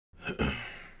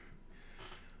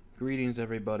Greetings,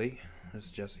 everybody. This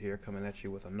is Jesse here, coming at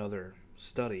you with another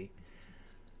study.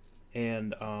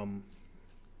 And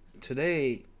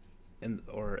today, in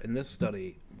this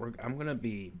study, I'm going to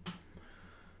be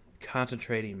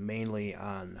concentrating mainly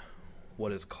on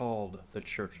what is called the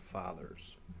Church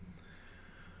Fathers.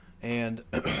 And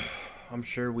I'm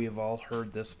sure we have all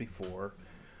heard this before.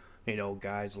 You know,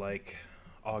 guys like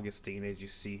Augustine, as you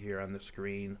see here on the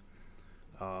screen,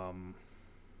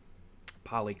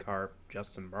 Polycarp,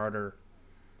 Justin Martyr,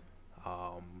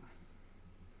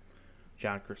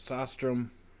 John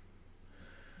Chrysostom,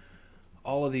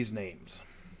 all of these names.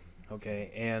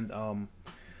 Okay, and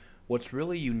what's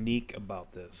really unique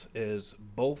about this is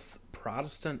both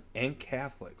Protestant and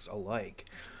Catholics alike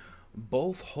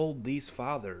both hold these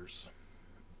fathers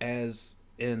as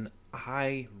in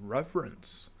high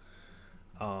reverence.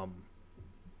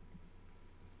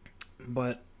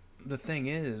 But the thing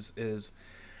is,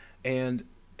 and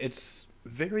it's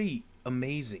very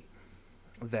amazing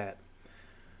that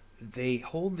they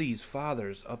hold these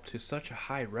fathers up to such a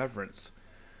high reverence,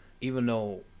 even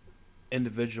though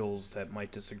individuals that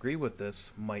might disagree with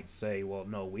this might say, well,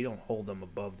 no, we don't hold them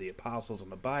above the apostles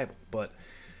in the Bible. But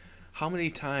how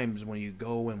many times when you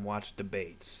go and watch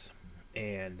debates,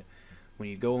 and when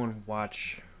you go and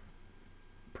watch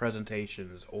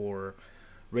presentations or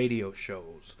radio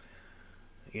shows,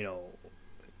 you know,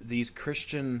 these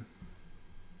Christians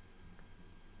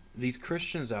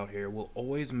out here will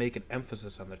always make an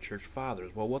emphasis on the church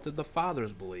fathers. Well, what did the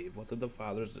fathers believe? What did the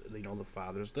fathers, the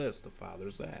fathers this, the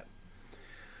fathers that?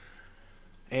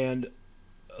 And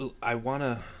I want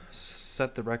to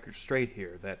set the record straight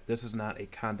here that this is not a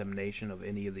condemnation of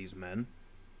any of these men.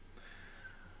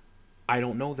 I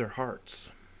don't know their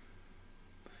hearts.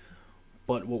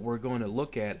 But what we're going to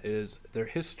look at is their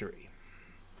history.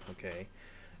 Okay?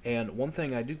 And one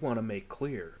thing I do want to make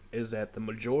clear is that the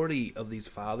majority of these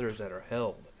fathers that are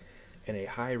held in a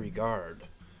high regard,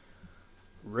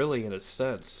 really in a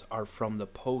sense, are from the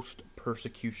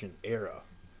post-persecution era.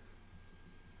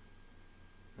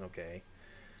 Okay?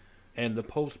 And the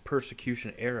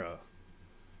post-persecution era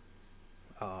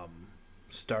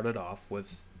started off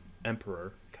with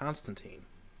Emperor Constantine.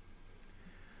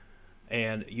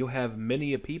 And you have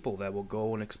many people that will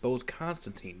go and expose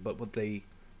Constantine, but what they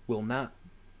will not,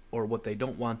 or what they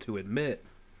don't want to admit,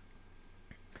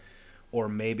 or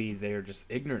maybe they're just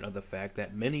ignorant of the fact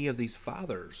that many of these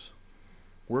fathers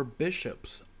were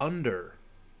bishops under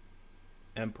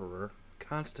Emperor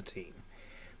Constantine.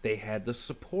 They had the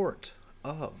support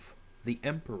of the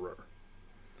emperor.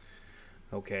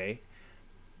 Okay?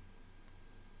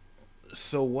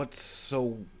 So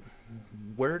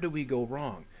where do we go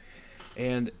wrong?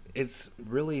 And it's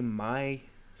really my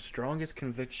strongest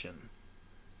conviction,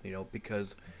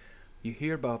 because you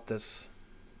hear about this,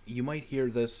 you might hear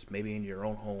this maybe in your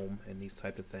own home and these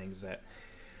type of things, that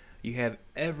you have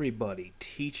everybody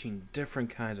teaching different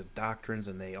kinds of doctrines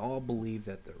and they all believe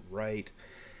that they're right,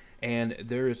 and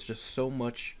there is just so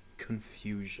much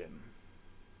confusion.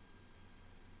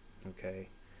 Okay?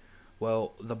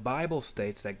 Well, the Bible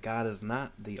states that God is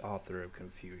not the author of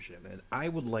confusion, and I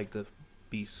would like to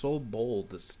be so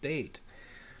bold to state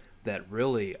that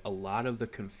really a lot of the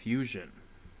confusion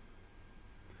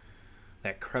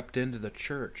that crept into the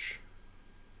church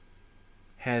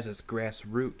has its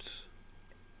grassroots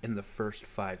in the first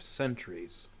 5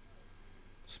 centuries.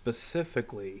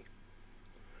 Specifically,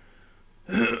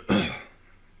 the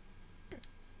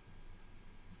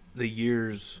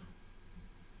years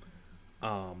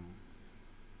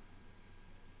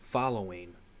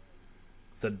following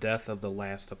the death of the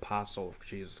last apostle of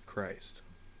Jesus Christ.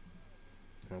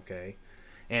 Okay?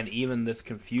 And even this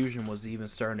confusion was even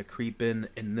starting to creep in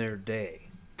their day.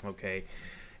 Okay?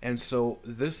 And so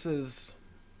this is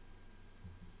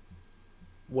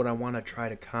what I want to try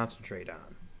to concentrate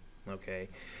on. Okay?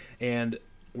 And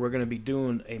we're going to be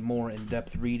doing a more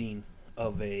in-depth reading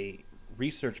of a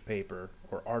research paper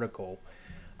or article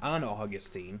on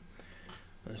Augustine.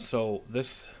 So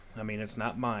this, it's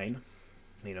not mine.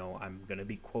 I'm going to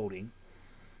be quoting.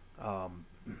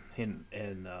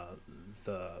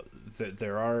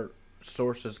 There are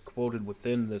sources quoted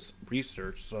within this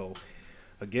research. So,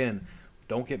 again,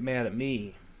 don't get mad at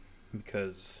me,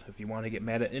 because if you want to get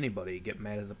mad at anybody, get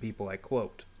mad at the people I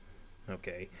quote.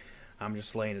 Okay? I'm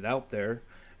just laying it out there,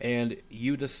 and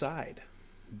you decide.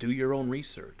 Do your own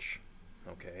research.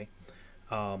 Okay?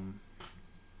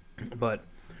 But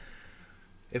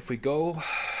if we go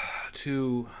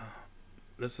to...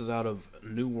 This is out of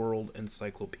New World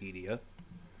Encyclopedia.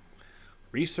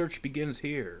 Research begins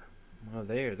here. Well,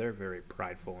 they're very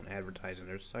prideful in advertising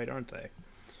their site, aren't they?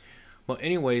 Well,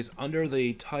 anyways, under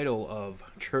the title of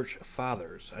Church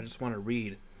Fathers, I just want to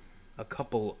read a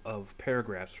couple of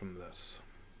paragraphs from this.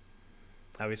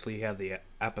 Obviously, you have the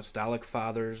Apostolic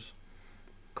Fathers,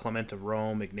 Clement of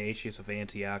Rome, Ignatius of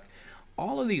Antioch.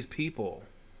 All of these people,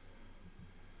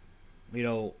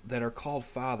 that are called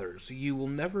fathers, you will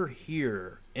never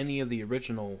hear any of the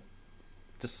original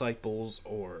disciples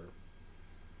or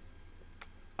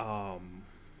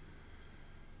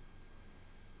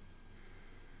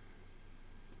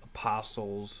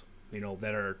apostles,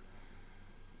 that are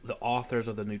the authors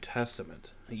of the New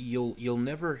Testament. You'll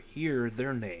never hear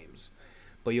their names,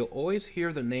 but you'll always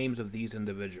hear the names of these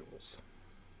individuals.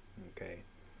 Okay,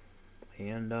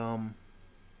 and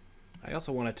I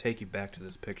also want to take you back to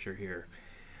this picture here.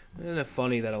 Isn't it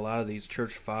funny that a lot of these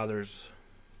church fathers,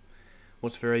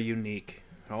 what's very unique,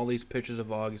 all these pictures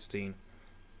of Augustine,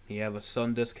 you have a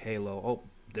sun disk halo. Oh,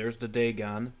 there's the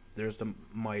Dagon, there's the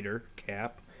mitre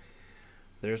cap,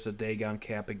 there's the Dagon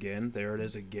cap again, there it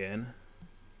is again.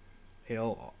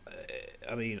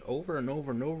 I mean, over and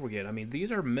over and over again. I mean,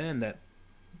 these are men that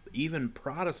even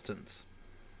Protestants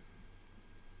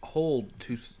hold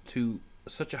to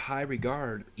such a high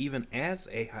regard, even as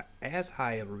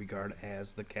high of a regard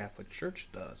as the Catholic Church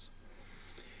does.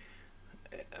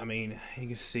 I mean, you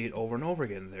can see it over and over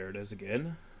again. There it is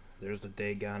again. There's the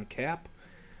Dagon cap,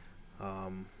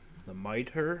 the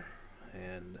mitre,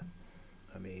 and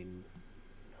I mean,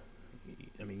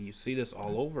 you see this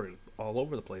all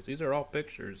over the place. These are all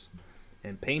pictures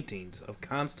and paintings of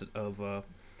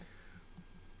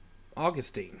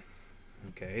Augustine.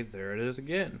 Okay, there it is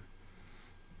again.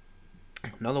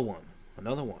 Another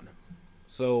one.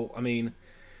 So, I mean,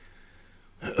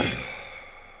 the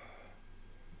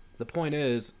point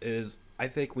is I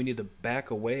think we need to back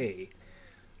away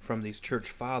from these church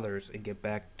fathers and get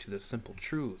back to the simple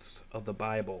truths of the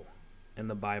Bible and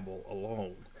the Bible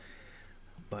alone.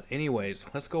 But anyways,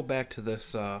 let's go back to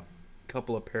this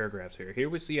couple of paragraphs here. Here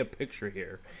we see a picture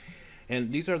here.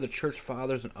 And these are the church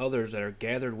fathers and others that are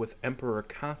gathered with Emperor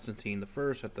Constantine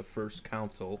I at the First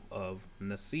Council of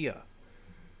Nicaea.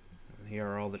 And here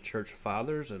are all the church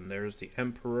fathers, and there's the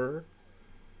emperor.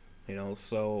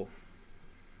 So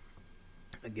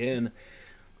again,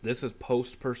 this is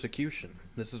post-persecution.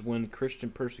 This is when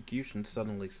Christian persecution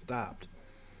suddenly stopped.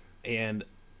 And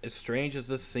as strange as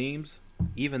this seems,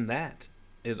 even that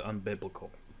is unbiblical.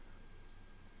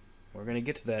 We're going to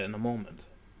get to that in a moment.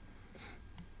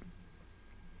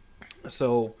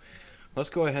 So, let's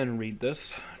go ahead and read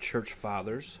this. Church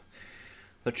Fathers.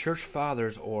 The Church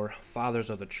Fathers, or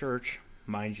Fathers of the Church,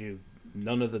 mind you,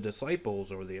 none of the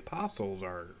disciples or the apostles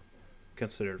are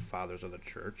considered Fathers of the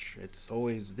Church. It's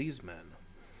always these men.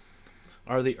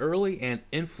 Are the early and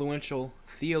influential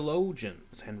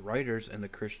theologians and writers in the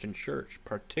Christian Church,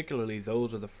 particularly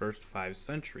those of the first 5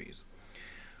 centuries.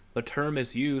 The term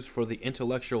is used for the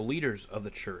intellectual leaders of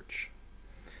the Church,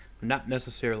 not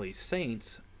necessarily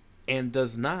saints, and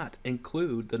does not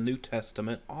include the New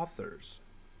Testament authors.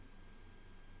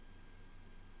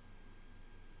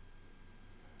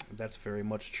 That's very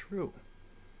much true.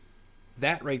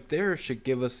 That right there should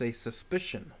give us a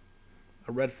suspicion,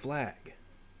 a red flag.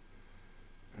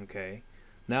 Okay?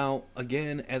 Now,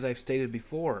 again, as I've stated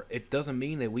before, it doesn't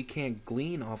mean that we can't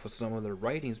glean off of some of their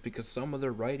writings, because some of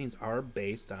their writings are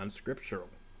based on scriptural,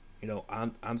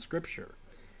 on scripture.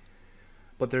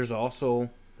 But there's also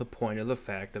the point of the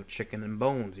fact of chicken and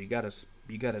bones. You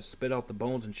gotta spit out the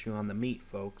bones and chew on the meat,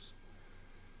 folks.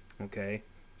 Okay?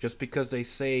 Just because they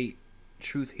say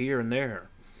truth here and there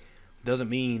doesn't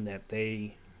mean that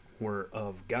they were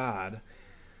of God,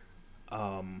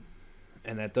 and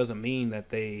that doesn't mean that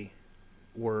they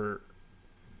were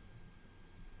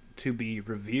to be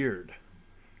revered.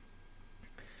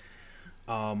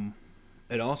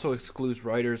 It also excludes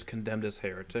writers condemned as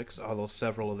heretics, although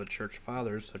several of the church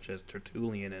fathers, such as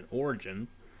Tertullian and Origen,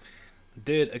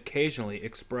 did occasionally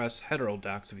express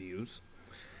heterodox views.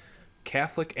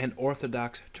 Catholic and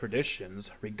Orthodox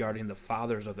traditions regarding the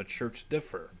fathers of the church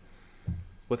differ,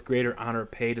 with greater honor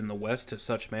paid in the West to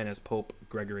such men as Pope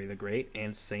Gregory the Great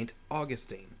and St.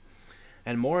 Augustine,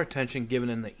 and more attention given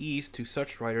in the East to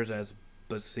such writers as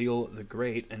Basil the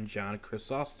Great and John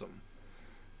Chrysostom.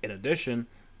 In addition,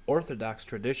 Orthodox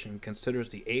tradition considers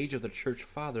the age of the Church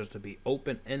Fathers to be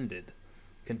open-ended,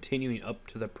 continuing up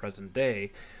to the present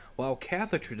day, while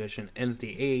Catholic tradition ends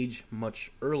the age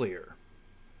much earlier.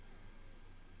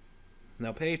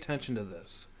 Now pay attention to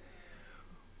this.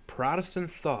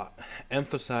 Protestant thought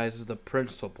emphasizes the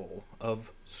principle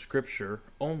of Scripture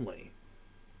only.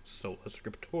 Sola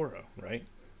Scriptura, right?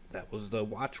 That was the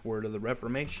watchword of the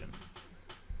Reformation,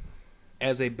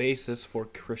 as a basis for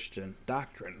Christian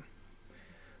doctrine.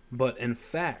 but in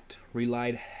fact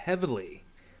relied heavily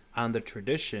on the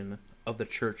tradition of the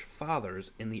church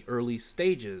fathers in the early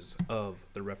stages of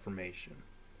the Reformation.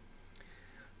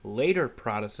 Later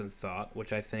Protestant thought,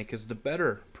 which I think is the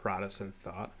better Protestant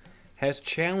thought, has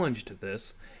challenged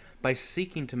this by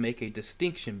seeking to make a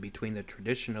distinction between the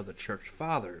tradition of the church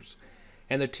fathers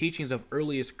and the teachings of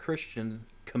earliest Christian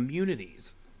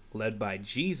communities led by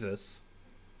Jesus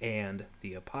and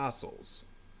the apostles.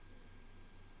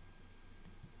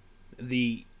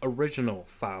 The original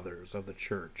fathers of the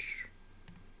church,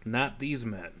 not these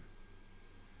men.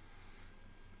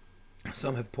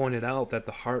 Some have pointed out that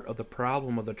the heart of the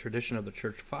problem of the tradition of the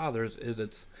church fathers is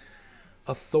its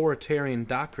authoritarian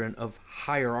doctrine of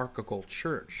hierarchical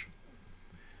church.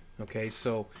 Okay,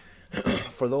 so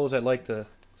for those that like to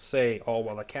say, oh,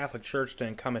 well, the Catholic Church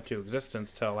didn't come into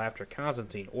existence till after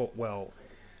Constantine. Well,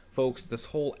 folks, this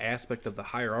whole aspect of the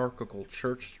hierarchical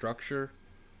church structure,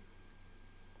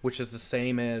 which is the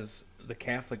same as the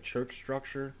Catholic Church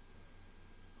structure,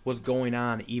 was going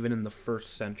on even in the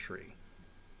first century.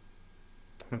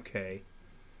 Okay,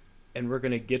 and we're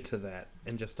going to get to that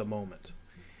in just a moment.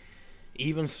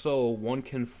 Even so, one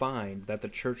can find that the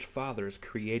Church Fathers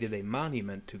created a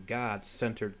monument to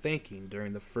God-centered thinking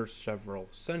during the first several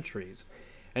centuries,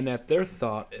 and that their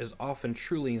thought is often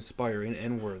truly inspiring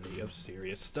and worthy of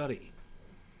serious study.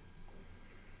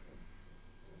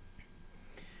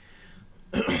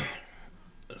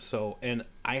 So, and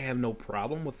I have no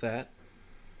problem with that.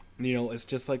 You know, it's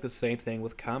just like the same thing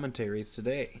with commentaries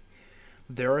today.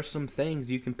 There are some things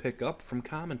you can pick up from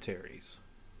commentaries.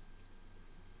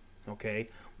 Okay?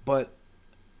 But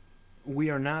we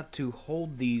are not to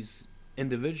hold these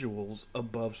individuals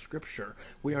above Scripture.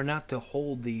 We are not to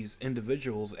hold these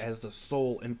individuals as the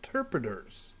sole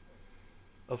interpreters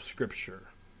of Scripture.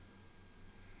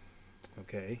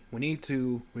 Okay? We need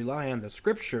to rely on the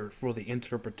Scripture for the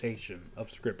interpretation of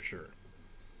Scripture.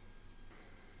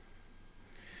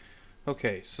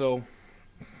 Okay, so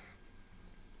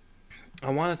I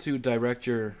wanted to direct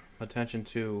your attention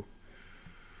to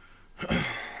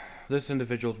this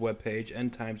individual's webpage,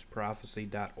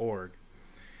 endtimesprophecy.org.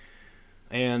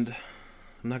 And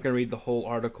I'm not going to read the whole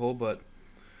article, but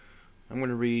I'm going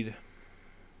to read at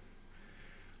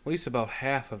least about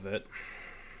half of it.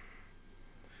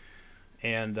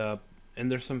 And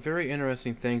there's some very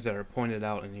interesting things that are pointed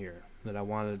out in here that I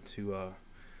wanted to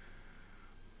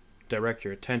direct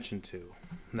your attention to.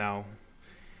 Now,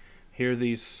 here are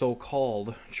these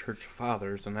so-called church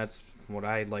fathers, and that's what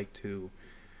I like to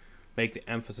make the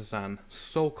emphasis on,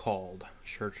 so-called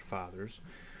church fathers.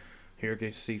 Here you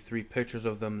can see 3 pictures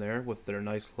of them there with their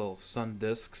nice little sun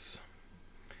discs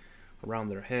around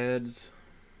their heads.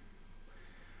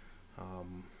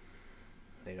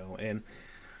 You know, and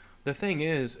the thing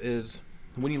is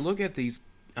when you look at these,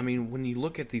 when you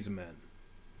look at these men,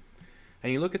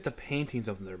 and you look at the paintings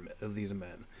of these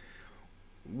men,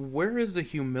 where is the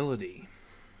humility?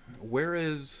 Where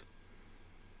is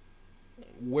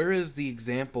the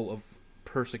example of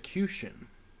persecution?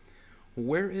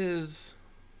 Where is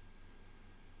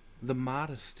the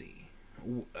modesty?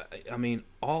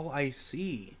 All I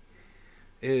see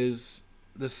is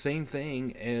the same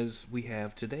thing as we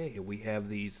have today. We have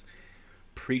these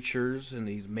preachers in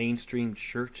these mainstream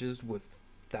churches with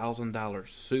 $1,000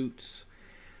 suits.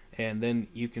 And then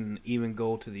you can even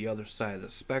go to the other side of the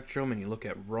spectrum and you look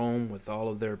at Rome with all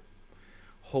of their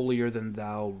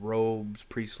holier-than-thou robes,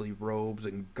 priestly robes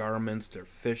and garments, their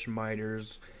fish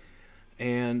miters.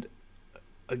 And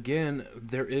again,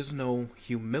 there is no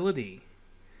humility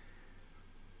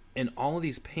in all of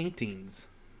these paintings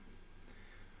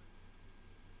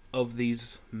of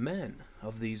these men,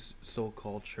 of these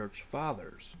so-called church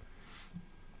fathers.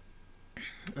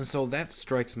 And so that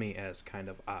strikes me as kind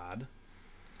of odd.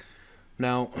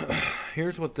 Now,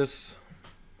 here's what this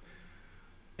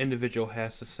individual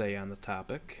has to say on the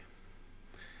topic.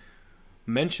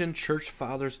 Mention church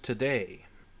fathers today,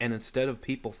 and instead of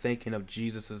people thinking of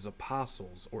Jesus'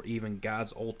 apostles or even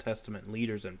God's Old Testament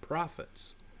leaders and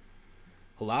prophets,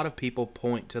 a lot of people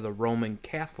point to the Roman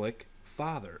Catholic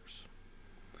fathers.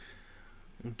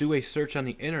 Do a search on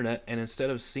the internet, and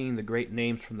instead of seeing the great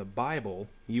names from the Bible,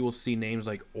 you will see names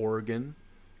like Origen,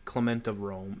 Clement of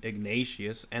Rome,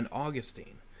 Ignatius, and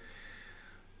Augustine.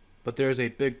 But there is a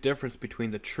big difference between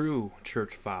the true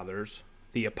church fathers,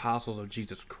 the apostles of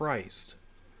Jesus Christ,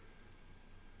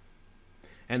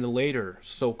 and the later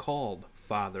so-called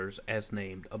fathers as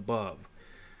named above.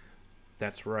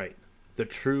 That's right. The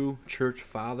true church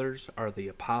fathers are the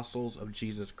apostles of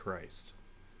Jesus Christ.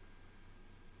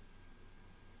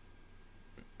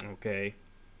 Okay?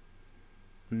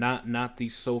 Not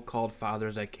these so-called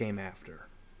fathers that came after.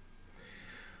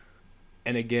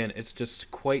 And again, it's just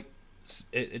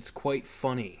it's quite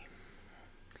funny.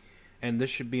 And this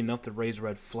should be enough to raise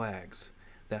red flags.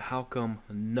 That how come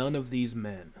none of these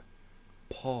men,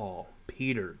 Paul,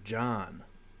 Peter, John,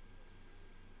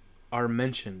 are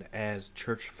mentioned as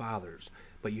church fathers,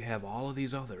 but you have all of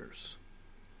these others,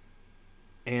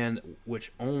 and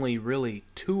which only really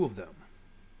two of them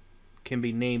can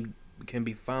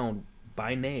be found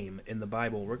by name in the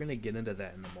Bible. We're going to get into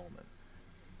that in a moment.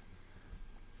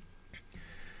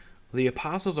 The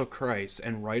apostles of Christ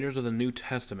and writers of the New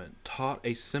Testament taught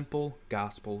a simple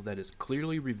gospel that is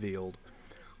clearly revealed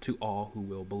to all who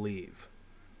will believe.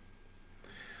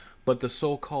 But the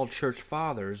so-called church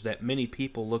fathers that many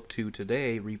people look to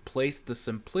today replaced the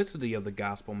simplicity of the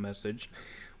gospel message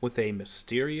with a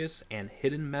mysterious and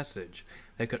hidden message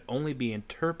that could only be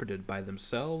interpreted by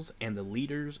themselves and the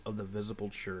leaders of the visible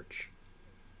church.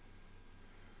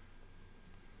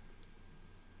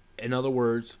 In other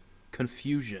words,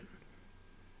 confusion.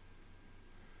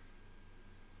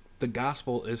 The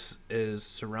gospel is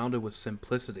surrounded with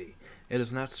simplicity. It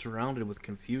is not surrounded with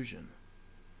confusion.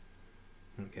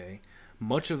 Okay?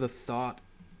 Much of the thought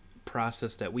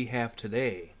process that we have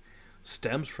today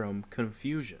stems from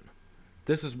confusion.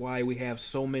 This is why we have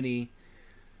so many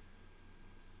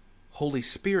Holy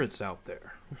Spirits out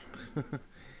there.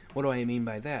 What do I mean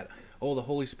by that? Oh, the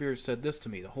Holy Spirit said this to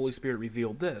me. The Holy Spirit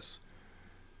revealed this.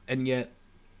 And yet,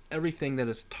 everything that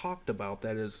is talked about,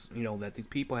 that is, that these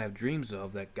people have dreams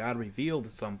of, that God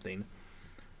revealed something,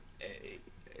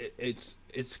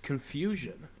 it's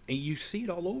confusion. And you see it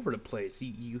all over the place.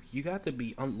 You got to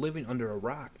be living under a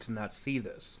rock to not see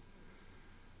this.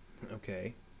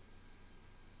 Okay?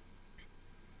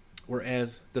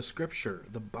 Whereas the Scripture,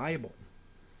 the Bible,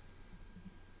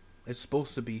 is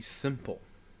supposed to be simple.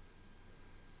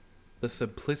 The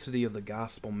simplicity of the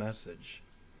gospel message.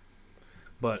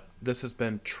 But this has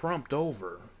been trumped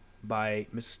over by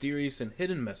mysterious and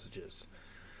hidden messages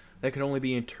that can only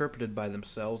be interpreted by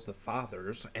themselves, the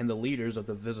fathers, and the leaders of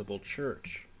the visible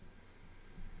church.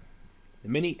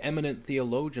 Many eminent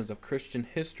theologians of Christian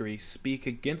history speak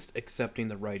against accepting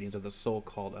the writings of the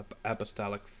so-called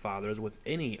apostolic fathers with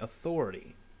any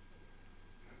authority.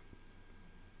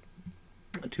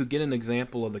 To get an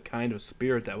example of the kind of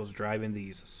spirit that was driving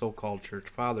these so-called church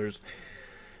fathers,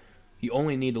 you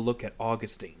only need to look at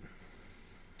Augustine.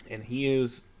 And he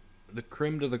is the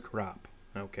creme de la crop,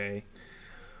 okay?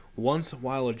 Once,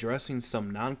 while addressing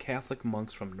some non-Catholic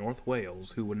monks from North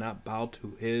Wales who would not bow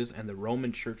to his and the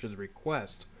Roman Church's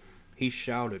request, he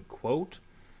shouted, quote,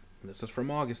 this is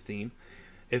from Augustine,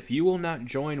 "If you will not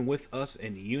join with us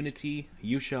in unity,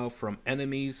 you shall from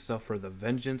enemies suffer the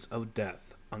vengeance of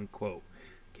death," unquote.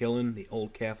 Killing the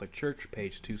Old Catholic Church,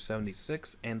 page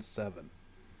 276 and 7.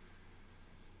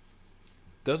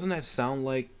 Doesn't that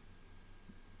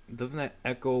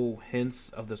echo hints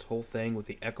of this whole thing with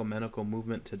the ecumenical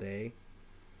movement today?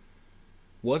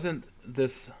 Wasn't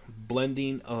this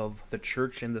blending of the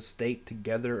church and the state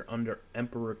together under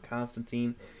Emperor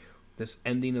Constantine, this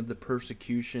ending of the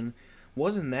persecution,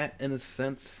 wasn't that in a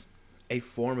sense a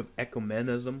form of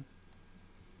ecumenism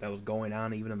that was going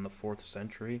on even in the 4th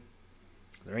century?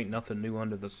 There ain't nothing new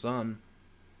under the sun.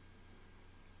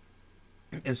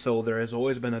 And so there has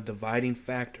always been a dividing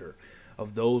factor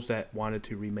of those that wanted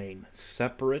to remain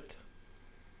separate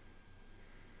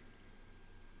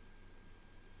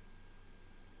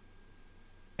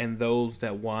and those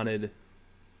that wanted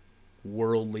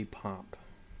worldly pomp.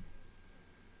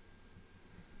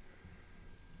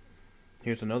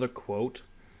 Here's another quote.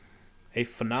 "A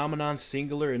phenomenon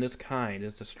singular in its kind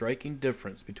is the striking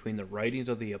difference between the writings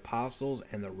of the apostles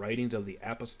and the writings of the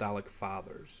apostolic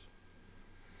fathers.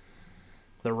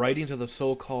 The writings of the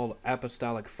so-called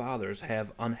apostolic fathers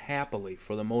have unhappily,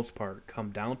 for the most part, come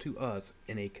down to us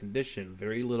in a condition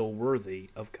very little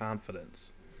worthy of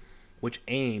confidence, which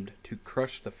aimed to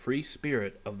crush the free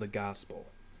spirit of the gospel."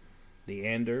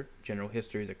 Leander, General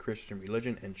History of the Christian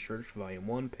Religion and Church, Volume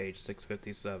 1, page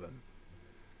 657.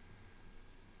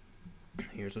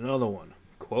 Here's another one.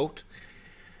 Quote,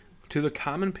 "To the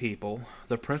common people,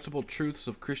 the principal truths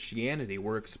of Christianity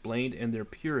were explained in their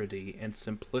purity and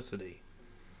simplicity,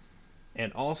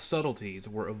 and all subtleties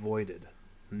were avoided,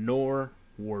 nor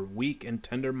were weak and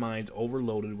tender minds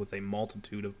overloaded with a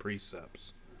multitude of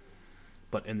precepts.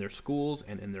 But in their schools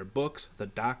and in their books, the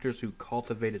doctors who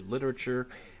cultivated literature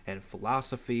and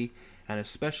philosophy, and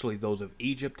especially those of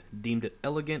Egypt, deemed it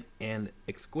elegant and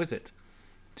exquisite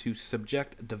to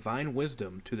subject divine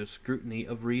wisdom to the scrutiny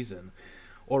of reason,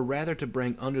 or rather to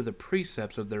bring under the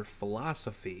precepts of their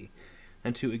philosophy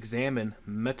and to examine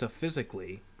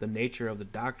metaphysically the nature of the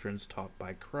doctrines taught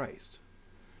by Christ.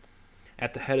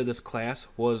 At the head of this class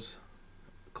was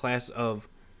class of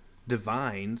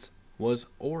divines was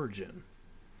Origen.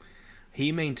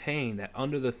 He maintained that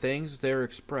under the things there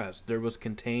expressed there was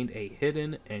contained a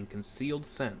hidden and concealed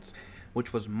sense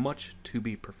which was much to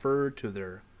be preferred to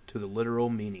the literal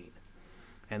meaning.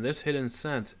 And this hidden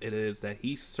sense it is that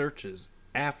he searches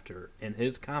after in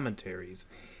his commentaries,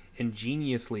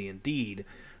 ingeniously indeed,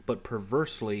 but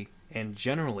perversely and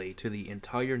generally to the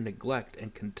entire neglect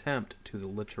and contempt to the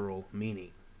literal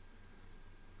meaning.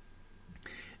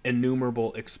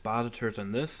 Innumerable expositors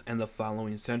in this and the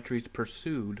following centuries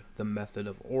pursued the method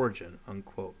of Origen,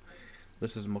 unquote.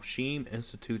 This is Moshim,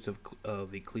 Institutes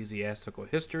of Ecclesiastical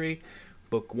History,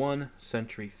 Book 1,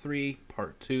 Century 3,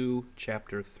 Part 2,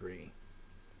 Chapter 3.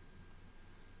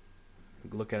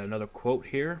 Look at another quote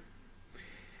here.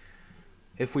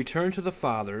 If we turn to the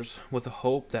Fathers with the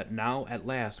hope that now at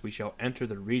last we shall enter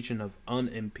the region of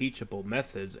unimpeachable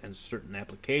methods and certain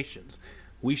applications,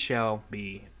 we shall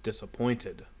be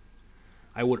disappointed.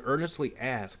 I would earnestly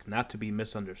ask not to be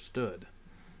misunderstood.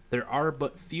 There are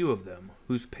but few of them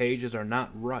whose pages are not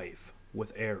rife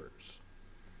with errors.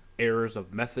 Errors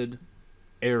of method,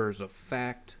 errors of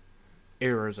fact,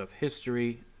 errors of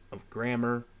history, of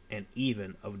grammar, and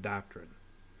even of doctrine.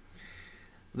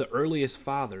 The earliest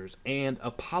fathers and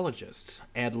apologists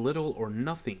add little or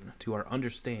nothing to our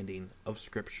understanding of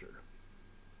Scripture.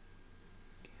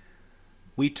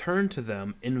 We turn to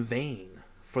them in vain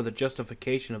for the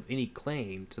justification of any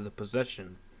claim to the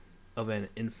possession of an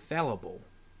infallible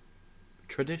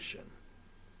tradition,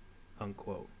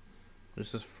 unquote.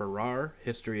 This is Farrar,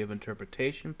 History of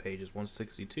Interpretation, pages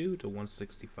 162 to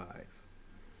 165.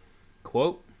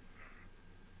 Quote,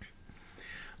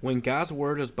 when God's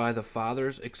word is by the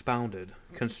fathers expounded,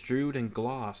 construed, and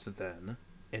glossed, then,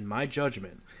 in my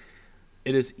judgment,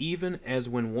 it is even as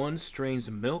when one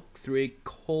strains milk through a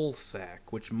coal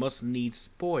sack, which must needs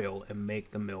spoil and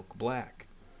make the milk black.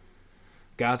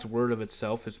 God's word of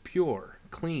itself is pure,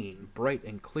 clean, bright,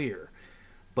 and clear,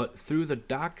 but through the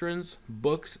doctrines,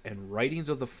 books, and writings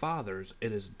of the fathers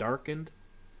it is darkened,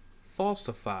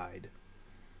 falsified,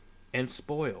 and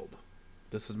spoiled.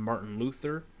 This is Martin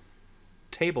Luther,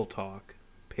 Table Talk,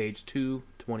 page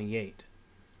 228.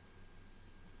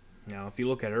 Now, if you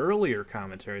look at earlier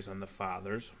commentaries on the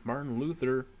Fathers, Martin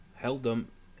Luther held them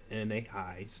in a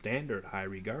high standard, high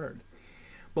regard.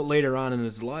 But later on in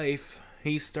his life,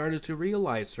 he started to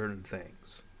realize certain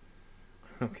things.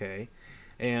 Okay?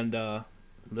 And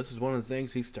this is one of the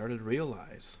things he started to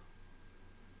realize.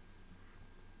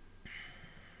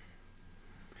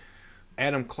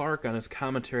 Adam Clarke, on his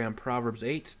commentary on Proverbs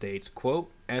 8, states,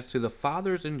 quote, as to the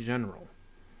fathers in general,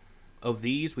 of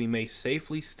these we may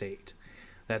safely state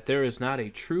that there is not a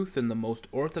truth in the most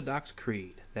orthodox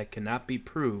creed that cannot be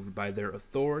proved by their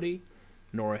authority,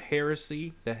 nor a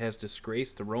heresy that has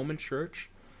disgraced the Roman Church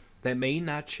that may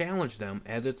not challenge them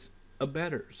as its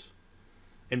abettors.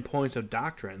 In points of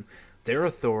doctrine, their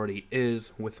authority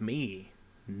is, with me,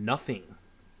 nothing.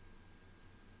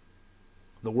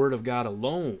 The Word of God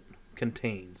alone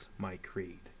contains my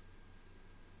creed.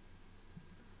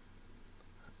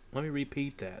 Let me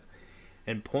repeat that.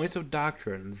 In points of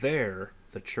doctrine, there,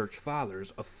 the Church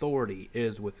Fathers, authority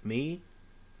is with me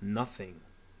nothing.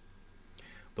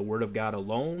 The Word of God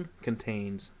alone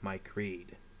contains my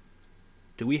creed.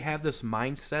 Do we have this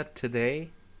mindset today?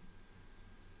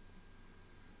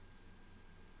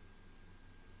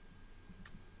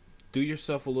 Do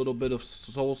yourself a little bit of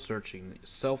soul searching,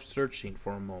 self-searching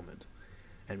for a moment,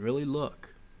 and really look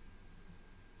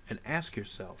and ask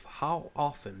yourself, how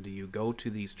often do you go to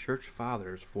these church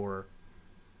fathers for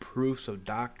proofs of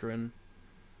doctrine,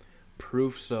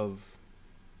 proofs of,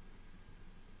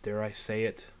 dare I say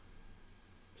it,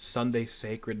 Sunday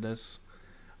sacredness,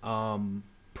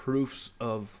 proofs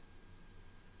of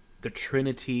the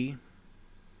Trinity?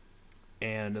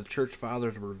 And the church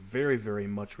fathers were very, very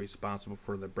much responsible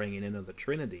for the bringing in of the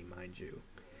Trinity, mind you,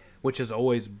 which has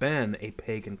always been a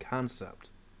pagan concept.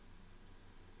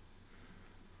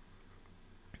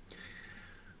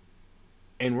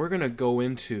 And we're going to go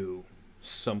into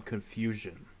some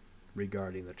confusion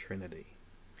regarding the Trinity.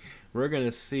 We're going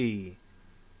to see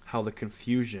how the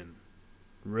confusion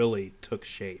really took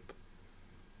shape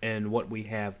and what we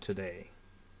have today.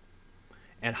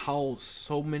 And how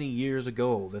so many years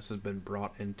ago this has been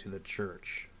brought into the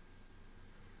church.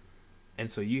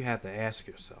 And so you have to ask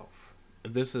yourself,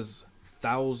 this is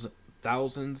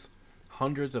thousands,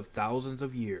 hundreds of thousands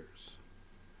of years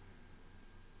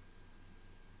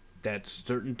that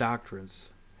certain doctrines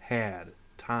had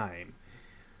time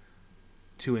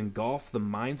to engulf the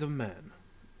minds of men.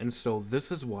 And so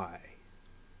this is why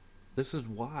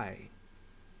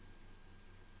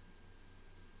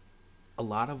a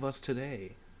lot of us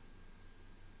today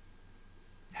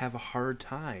have a hard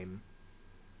time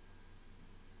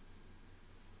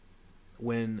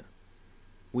when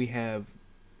we have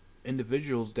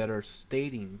individuals that are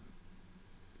stating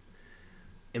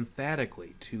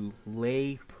emphatically to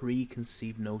lay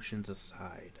preconceived notions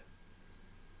aside.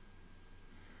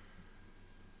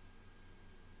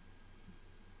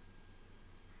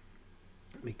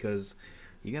 Because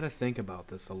you got to think about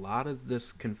this. A lot of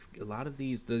this,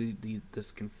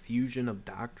 this confusion of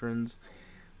doctrines,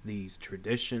 these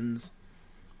traditions,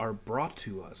 are brought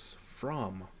to us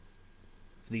from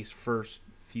these first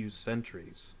few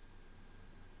centuries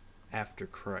after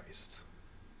Christ.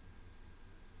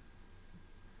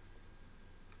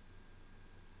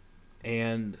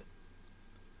 And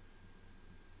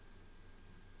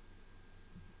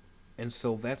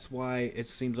so that's why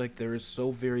it seems like there is so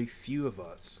very few of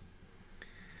us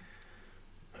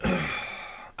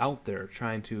out there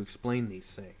trying to explain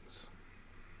these things.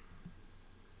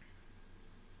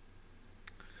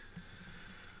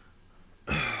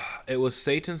 It was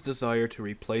Satan's desire to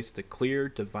replace the clear,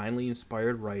 divinely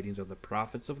inspired writings of the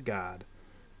prophets of God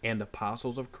and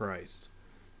apostles of Christ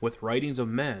with writings of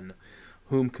men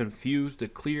whom confused the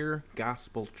clear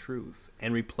gospel truth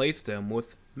and replaced them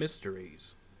with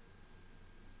mysteries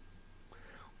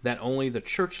that only the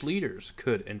church leaders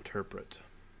could interpret.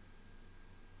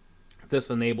 This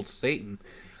enabled Satan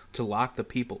to lock the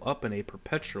people up in a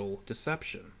perpetual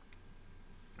deception,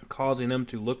 causing them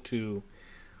to look to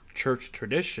church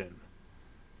tradition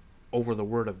over the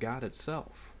Word of God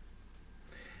itself.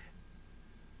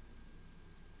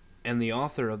 And the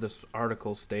author of this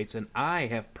article states, and I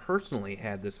have personally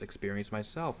had this experience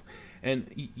myself, and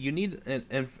you need,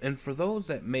 and for those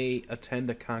that may attend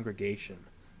a congregation,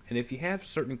 and if you have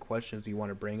certain questions you want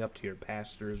to bring up to your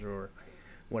pastors or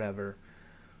whatever,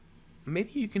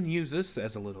 maybe you can use this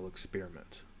as a little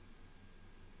experiment.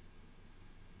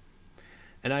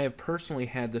 And I have personally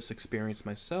had this experience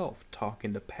myself,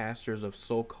 talking to pastors of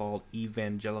so-called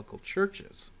evangelical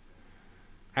churches.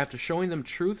 After showing them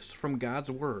truths from God's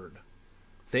Word,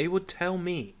 they would tell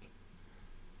me,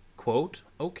 quote,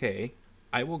 okay,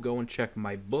 I will go and check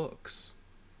my books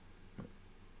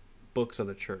of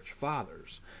the church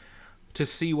fathers, to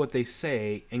see what they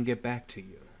say and get back to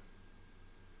you.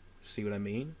 See what I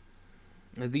mean?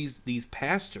 These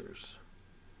pastors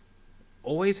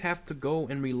always have to go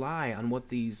and rely on what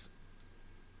these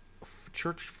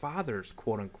church fathers,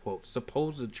 quote unquote,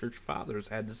 supposed church fathers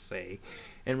had to say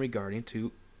in regarding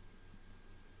to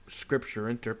scripture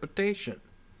interpretation.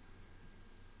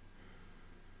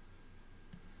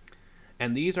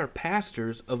 And these are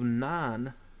pastors of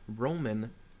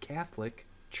non-Roman Catholic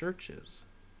churches.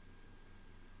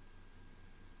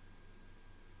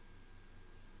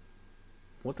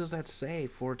 What does that say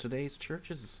for today's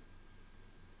churches?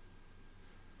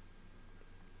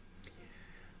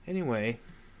 Anyway,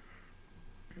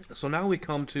 so now we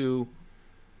come to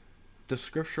the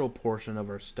scriptural portion of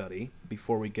our study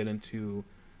before we get into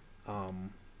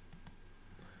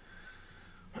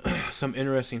some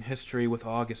interesting history with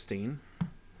Augustine.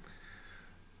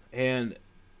 And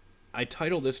I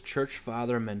title this Church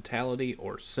Father Mentality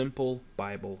or Simple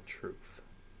Bible Truth.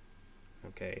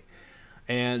 Okay.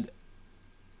 And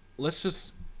we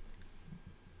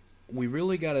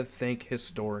really got to think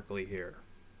historically here.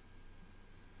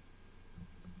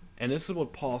 And this is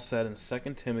what Paul said in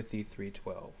 2 Timothy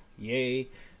 3:12. Yea,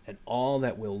 and all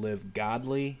that will live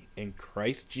godly in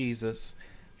Christ Jesus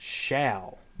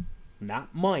shall,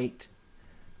 not might,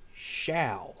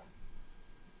 shall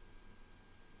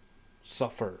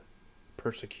suffer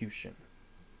persecution.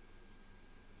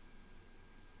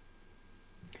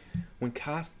 When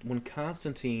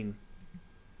Constantine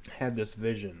had this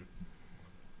vision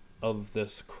of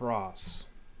this cross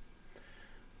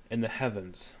in the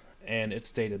heavens, and it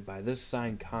stated, by this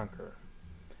sign conquer.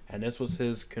 And this was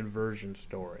his conversion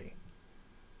story.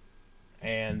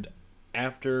 And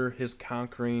after his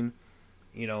conquering,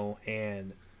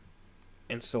 and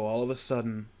so all of a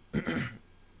sudden,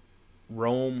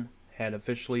 Rome had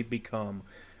officially become,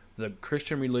 the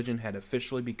Christian religion had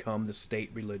officially become the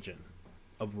state religion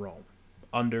of Rome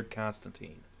under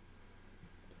Constantine.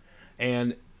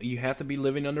 And you have to be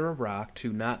living under a rock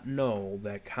to not know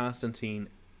that Constantine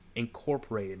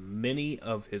incorporated many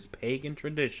of his pagan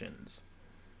traditions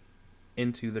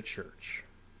into the church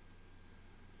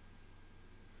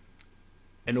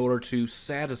in order to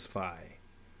satisfy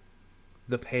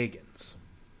the pagans.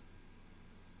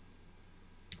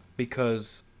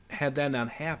 Because had that not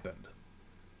happened,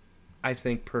 I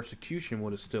think persecution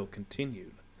would have still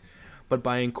continued. But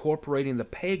by incorporating the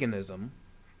paganism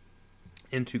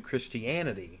into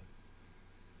Christianity,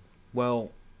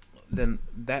 well, then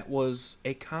that was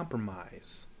a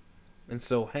compromise And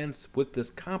so hence, with this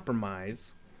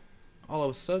compromise, all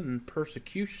of a sudden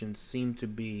persecution seemed to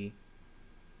be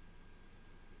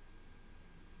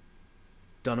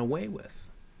done away with.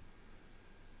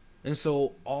 And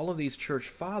so all of these church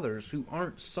fathers who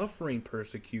aren't suffering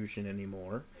persecution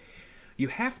anymore, you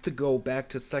have to go back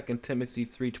to 2 Timothy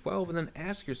 3:12 and then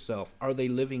ask yourself, are they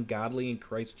living godly in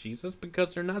Christ Jesus?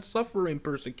 Because they're not suffering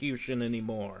persecution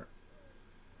anymore.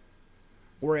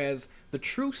 Whereas the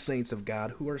true saints of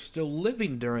God who are still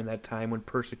living during that time when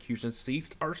persecution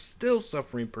ceased are still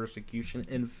suffering persecution.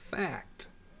 In fact,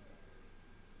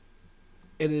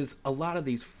 it is a lot of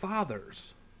these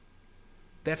fathers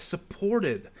that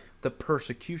supported the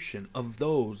persecution of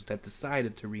those that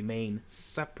decided to remain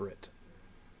separate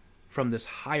from this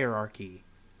hierarchy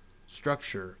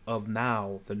structure of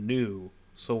now the new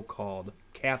so-called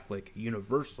Catholic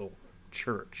Universal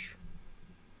Church.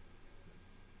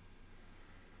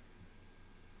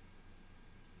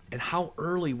 And how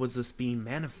early was this being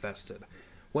manifested?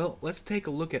 Well, let's take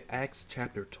a look at Acts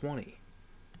chapter 20.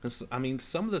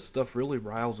 Some of this stuff really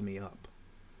riles me up.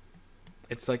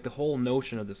 It's like the whole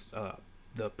notion of this,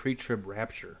 the pre-trib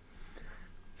rapture.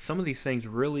 Some of these things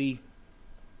really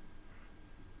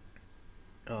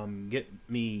get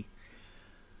me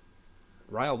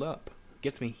riled up,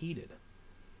 gets me heated.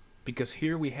 Because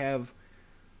here we have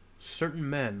certain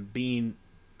men being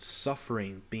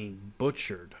suffering, being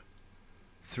butchered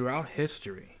throughout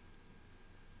history.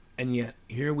 And yet,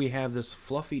 here we have this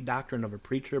fluffy doctrine of a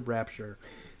pre-trib rapture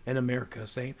in America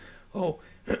saying, oh,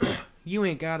 you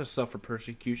ain't got to suffer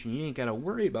persecution. You ain't got to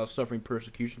worry about suffering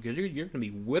persecution because you're going to be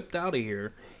whipped out of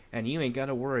here and you ain't got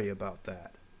to worry about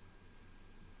that.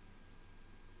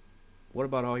 What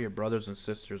about all your brothers and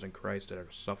sisters in Christ that are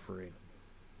suffering?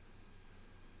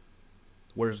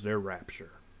 Where's their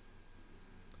rapture?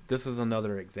 This is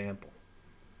another example.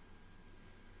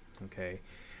 Okay.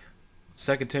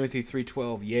 2 Timothy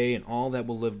 3:12, yea, and all that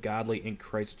will live godly in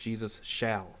Christ Jesus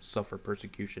shall suffer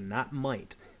persecution, not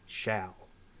might, shall.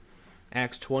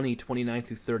 Acts 20:29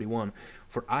 through 31,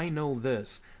 for I know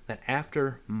this, that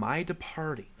after my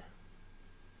departing,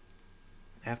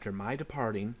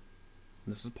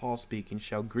 this is Paul speaking,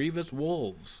 shall grievous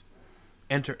wolves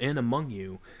enter in among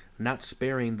you, not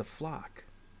sparing the flock.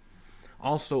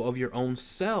 Also of your own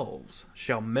selves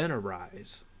shall men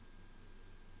arise,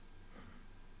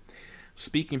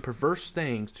 speaking perverse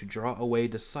things to draw away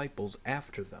disciples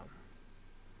after them.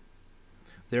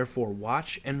 Therefore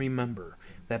watch and remember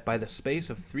that by the space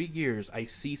of 3 years I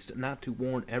ceased not to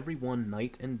warn everyone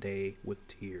night and day with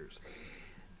tears.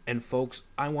 And folks,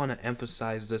 I want to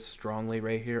emphasize this strongly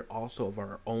right here, also of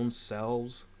our own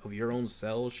selves, of your own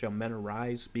selves shall men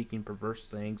arise, speaking perverse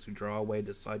things to draw away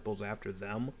disciples after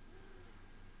them.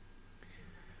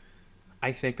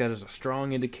 I think that is a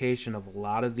strong indication of a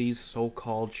lot of these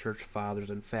so-called church fathers,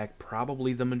 in fact,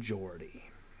 probably the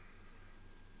majority,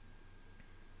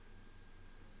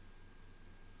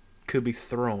 could be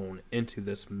thrown into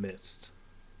this midst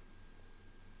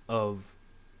of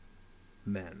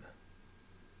men.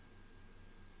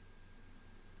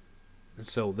 And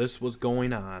so this was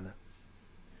going on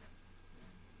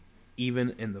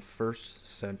even in the first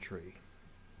century.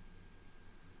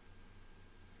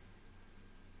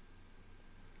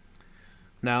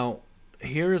 Now,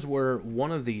 here's where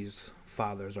one of these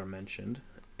fathers are mentioned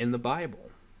in the Bible.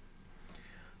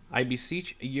 I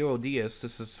beseech Euodias,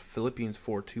 this is Philippians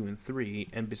 4:2 and 3,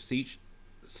 and beseech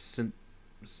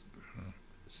Syntyche,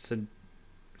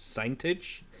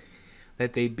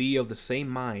 that they be of the same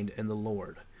mind in the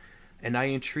Lord. And I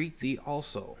entreat thee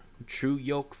also, true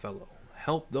yokefellow,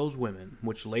 help those women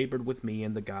which labored with me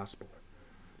in the gospel,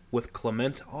 with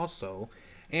Clement also,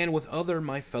 and with other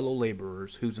my fellow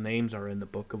laborers whose names are in the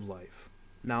book of life.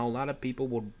 Now, a lot of people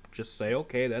will just say,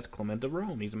 okay, that's Clement of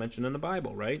Rome. He's mentioned in the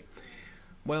Bible, right?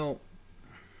 Well,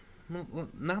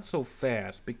 not so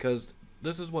fast, because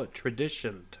this is what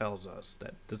tradition tells us,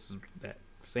 that this is that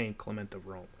same Clement of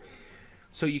Rome.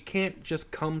 So you can't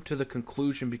just come to the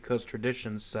conclusion because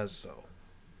tradition says so.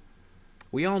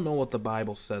 We all know what the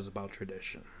Bible says about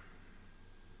tradition.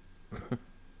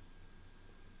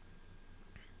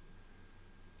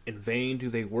 In vain do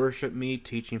they worship me,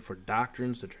 teaching for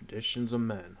doctrines the traditions of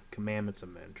men. Commandments of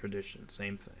men, tradition,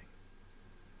 same thing.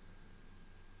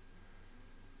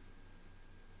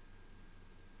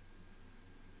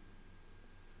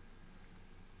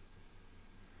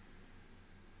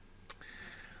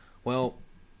 Well,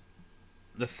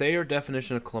 the Thayer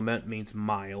definition of Clement means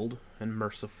mild and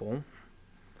merciful.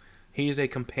 He is a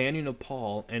companion of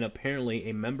Paul and apparently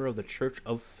a member of the Church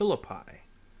of Philippi.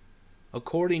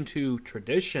 According to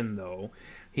tradition, though,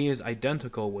 he is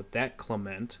identical with that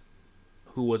Clement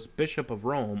who was Bishop of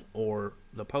Rome, or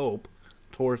the Pope,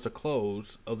 towards the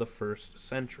close of the 1st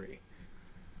century.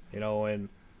 And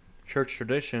church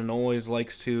tradition always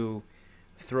likes to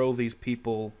throw these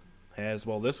people as,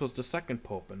 well, this was the 2nd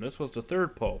Pope, and this was the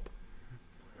 3rd Pope.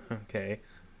 Okay?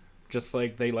 Just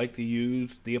like they like to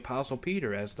use the Apostle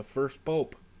Peter as the 1st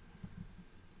Pope.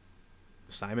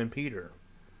 Simon Peter.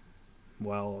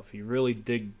 Well, if you really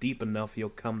dig deep enough, you'll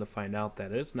come to find out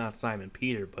that it's not Simon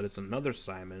Peter, but it's another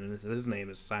Simon, and his name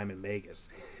is Simon Magus.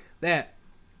 That,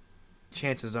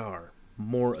 chances are,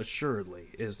 more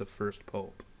assuredly, is the 1st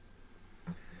Pope.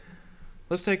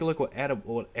 Let's take a look what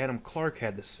Adam Clarke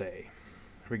had to say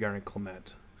regarding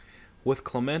Clement. With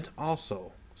Clement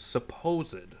also,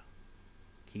 supposed,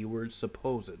 keyword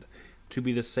supposed, to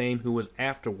be the same who was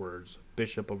afterwards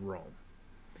Bishop of Rome,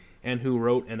 and who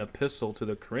wrote an epistle to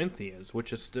the Corinthians,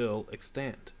 which is still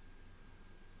extant.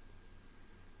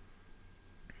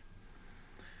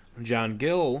 John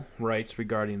Gill writes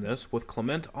regarding this, with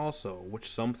Clement also, which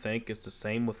some think is the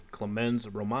same with Clemens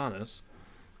Romanus,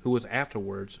 who was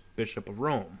afterwards Bishop of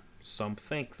Rome, some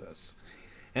think this,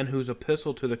 and whose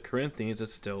epistle to the Corinthians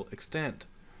is still extant.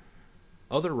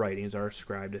 Other writings are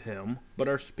ascribed to him, but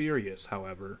are spurious,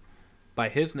 however. By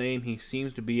his name he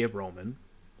seems to be a Roman,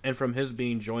 and from his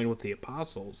being joined with the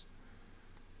apostles,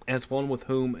 as one with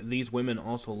whom these women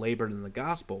also labored in the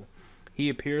gospel, he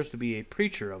appears to be a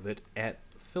preacher of it at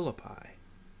Philippi.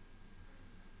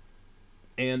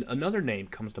 And another name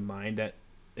comes to mind that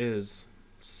is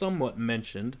somewhat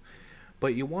mentioned,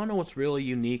 but you want to know what's really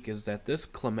unique is that this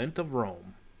Clement of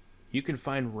Rome, you can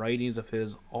find writings of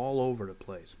his all over the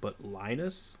place, but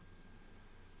Linus,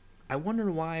 I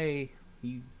wonder why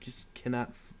you just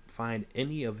cannot find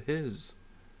any of his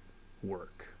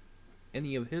work,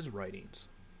 any of his writings.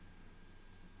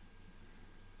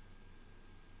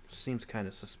 Seems kind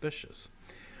of suspicious.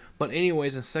 But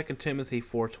anyways, in 2 Timothy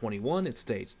 4:21 it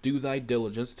states, "Do thy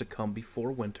diligence to come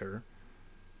before winter.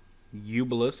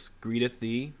 Eubulus greeteth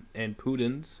thee, and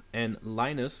Pudens, and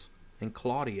Linus, and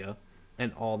Claudia,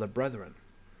 and all the brethren."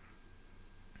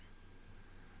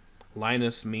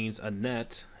 Linus means a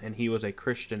net, and he was a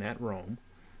Christian at Rome,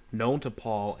 known to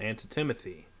Paul and to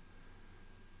Timothy.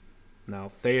 Now,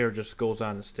 Thayer just goes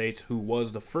on and states who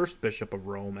was the 1st Bishop of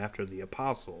Rome after the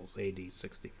Apostles, AD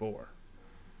 64.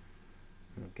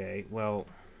 Okay, well,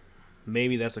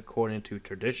 maybe that's according to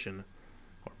tradition,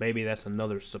 or maybe that's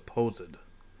another supposed.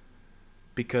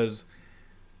 Because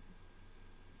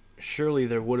surely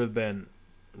there would have been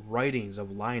writings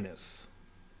of Linus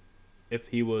if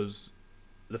he was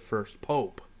the 1st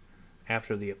Pope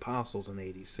after the Apostles in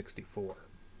AD 64.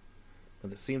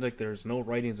 But it seems like there's no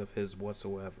writings of his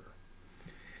whatsoever.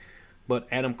 But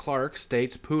Adam Clarke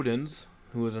states Pudens,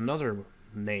 who is another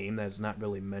name that is not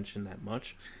really mentioned that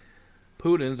much.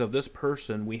 Pudens, of this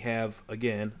person we have,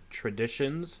 again,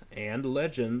 traditions and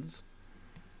legends,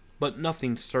 but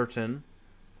nothing certain.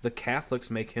 The Catholics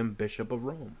make him Bishop of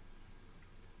Rome.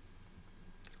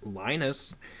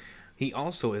 Linus, he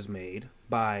also is made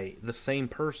by the same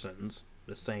persons,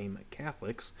 the same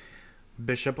Catholics,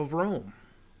 Bishop of Rome.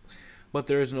 But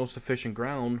there is no sufficient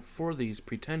ground for these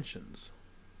pretensions.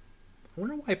 I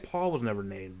wonder why Paul was never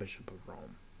named Bishop of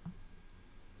Rome.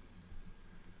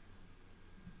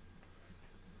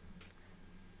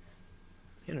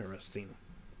 Interesting.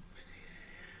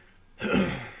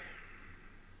 I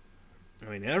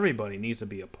mean, everybody needs to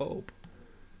be a pope.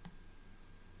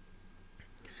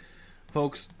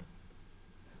 Folks,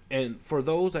 and for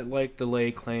those that like to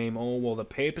lay claim, oh, well, the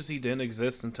papacy didn't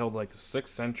exist until like the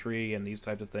 6th century and these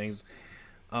types of things,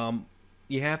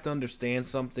 you have to understand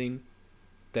something,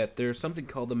 that there's something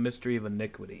called the mystery of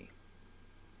iniquity.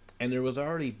 And there was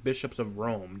already bishops of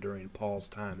Rome during Paul's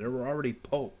time. There were already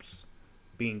popes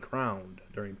being crowned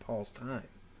during Paul's time.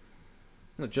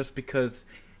 Just because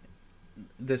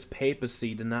this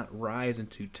papacy did not rise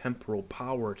into temporal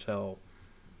power till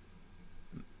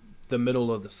the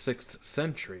middle of the 6th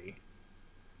century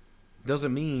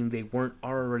doesn't mean they weren't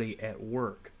already at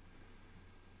work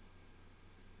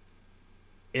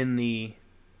in the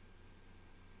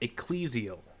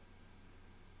ecclesial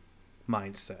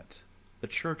mindset, the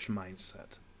church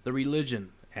mindset, the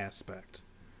religion aspect.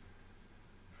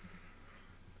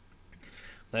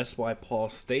 That's why Paul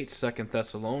states 2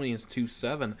 Thessalonians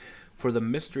 2:7, "For the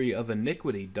mystery of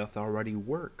iniquity doth already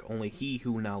work, only he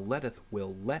who now letteth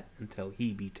will let until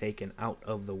he be taken out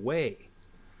of the way."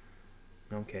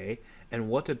 Okay, and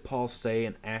what did Paul say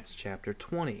in Acts chapter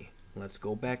 20? Let's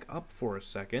go back up for a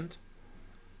second,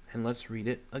 and let's read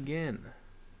it again.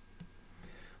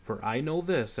 "For I know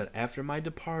this, that after my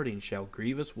departing shall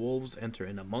grievous wolves enter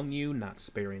in among you, not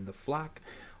sparing the flock.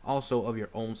 Also of your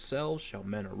own selves shall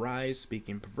men arise,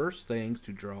 speaking perverse things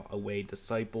to draw away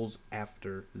disciples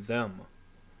after them.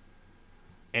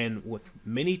 And with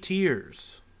many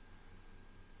tears,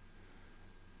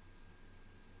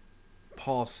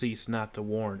 Paul ceased not to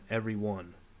warn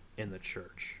everyone in the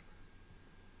church.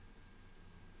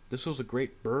 This was a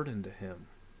great burden to him.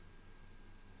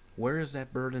 Where is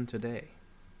that burden today?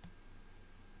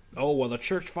 Oh, well, the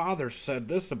church fathers said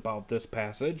this about this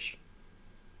passage.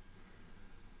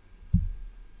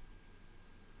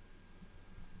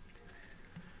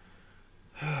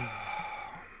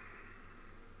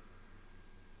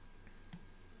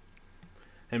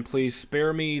 And please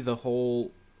spare me the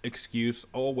whole excuse,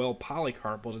 oh, well,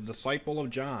 Polycarp was a disciple of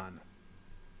John.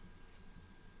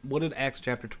 What did Acts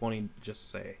chapter 20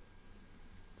 just say?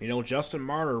 You know, Justin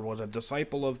Martyr was a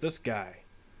disciple of this guy.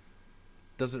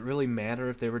 Does it really matter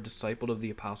if they were discipled of the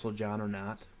Apostle John or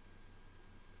not?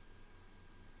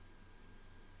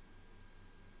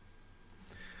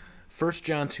 First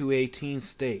John 2:18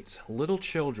 states, little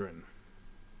children,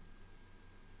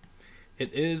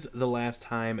 it is the last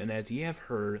time, and as ye have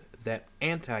heard that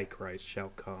Antichrist shall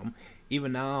come,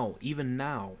 even now,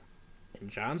 in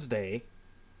John's day,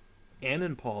 and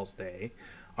in Paul's day,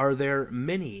 are there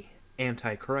many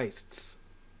antichrists,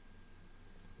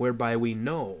 whereby we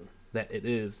know that it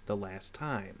is the last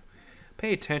time.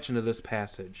 Pay attention to this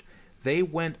passage. They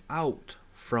went out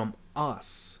from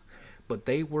us, but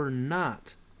they were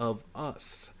not of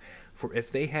us. For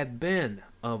if they had been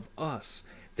of us,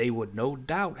 they would no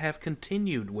doubt have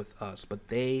continued with us, but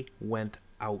they went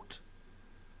out.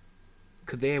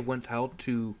 Could they have went out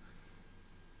to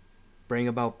bring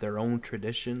about their own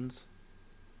traditions?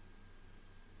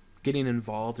 Getting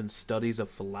involved in studies of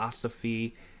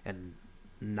philosophy and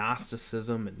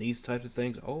Gnosticism and these types of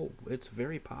things? Oh, it's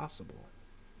very possible.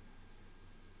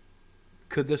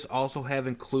 Could this also have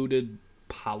included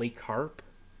Polycarp?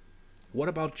 What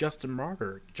about Justin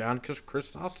Martyr, John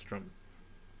Chrysostom?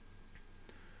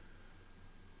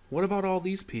 What about all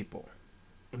these people?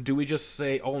 Do we just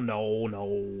say, oh,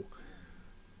 no?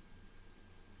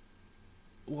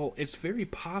 Well, it's very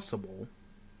possible,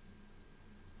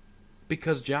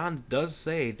 because John does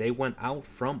say they went out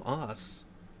from us,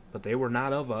 but they were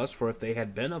not of us, for if they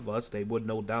had been of us, they would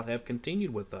no doubt have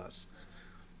continued with us.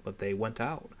 But they went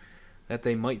out, that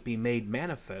they might be made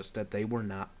manifest that they were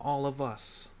not all of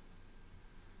us.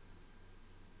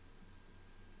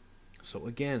 So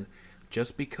again,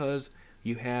 just because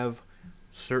you have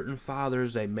certain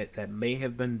fathers that may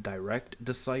have been direct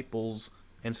disciples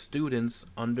and students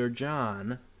under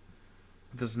John,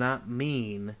 does not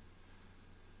mean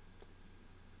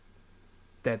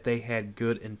that they had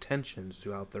good intentions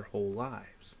throughout their whole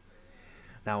lives.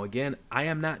 Now again, I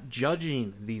am not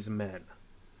judging these men.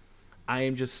 I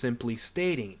am just simply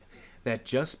stating that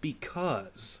just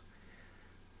because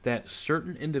that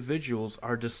certain individuals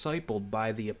are discipled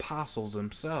by the apostles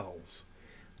themselves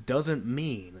doesn't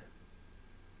mean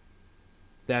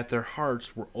that their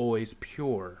hearts were always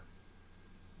pure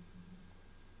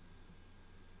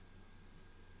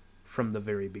from the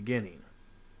very beginning.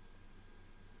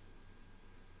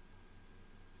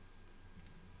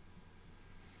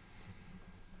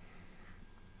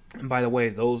 And by the way,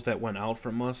 those that went out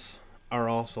from us are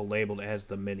also labeled as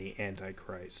the many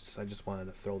antichrists. I just wanted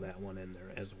to throw that one in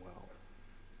there as well,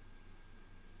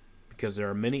 because there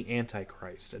are many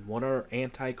antichrists. And what are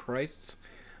antichrists?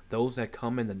 Those that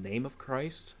come in the name of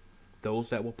Christ, those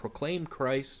that will proclaim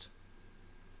Christ.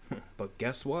 But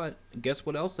guess what? Guess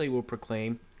what else they will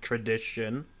proclaim?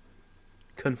 Tradition,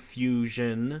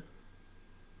 confusion.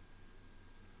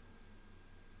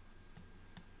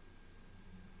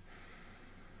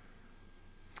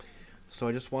 So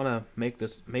I just want to make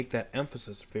that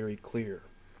emphasis very clear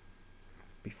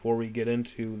before we get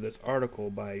into this article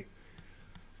by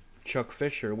Chuck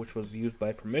Fisher, which was used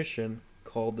by permission,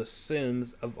 called The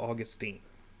Sins of Augustine.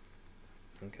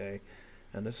 Okay?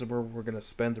 And this is where we're going to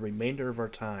spend the remainder of our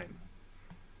time.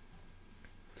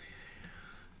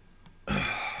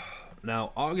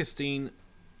 Now, Augustine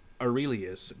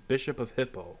Aurelius, Bishop of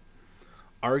Hippo,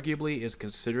 arguably is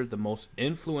considered the most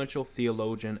influential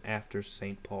theologian after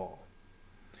St. Paul.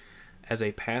 As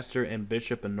a pastor and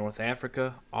bishop in North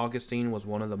Africa, Augustine was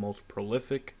one of the most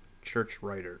prolific church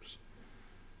writers.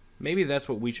 Maybe that's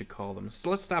what we should call them.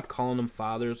 So let's stop calling them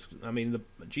fathers. I mean,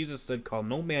 Jesus said, call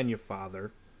no man your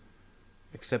father,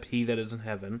 except he that is in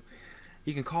heaven.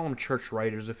 You can call them church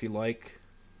writers if you like,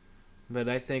 but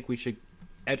I think we should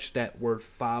etch that word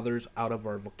fathers out of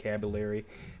our vocabulary.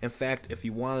 In fact, if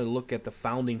you want to look at the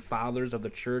founding fathers of the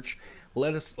church,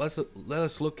 let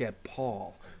us look at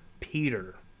Paul,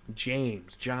 Peter,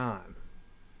 James, John.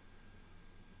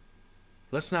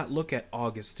 Let's not look at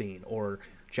Augustine or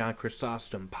John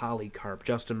Chrysostom, Polycarp,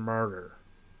 Justin Martyr.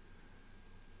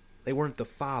 They weren't the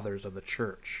fathers of the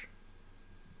church.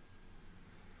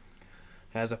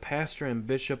 As a pastor and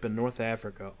bishop in North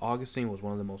Africa, Augustine was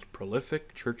one of the most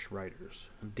prolific church writers,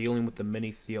 dealing with the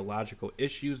many theological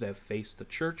issues that faced the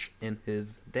church in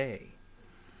his day.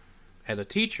 As a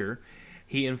teacher,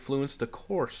 he influenced the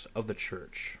course of the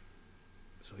church,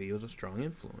 so he was a strong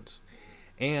influence.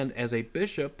 And as a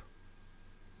bishop,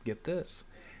 get this,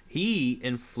 he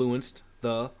influenced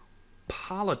the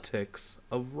politics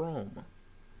of Rome.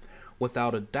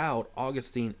 Without a doubt,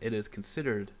 Augustine, it is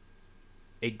considered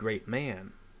a great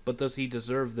man, but does he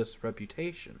deserve this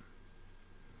reputation?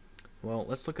 Well,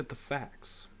 let's look at the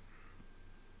facts.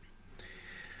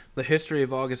 The history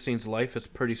of Augustine's life is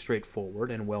pretty straightforward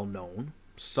and well known.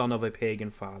 Son of a pagan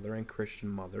father and Christian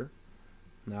mother.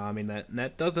 Now, I mean,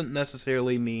 that doesn't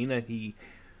necessarily mean that he,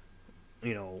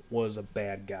 was a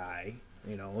bad guy.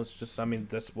 It's just, I mean,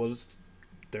 this was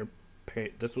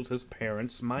his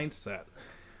parents' mindset.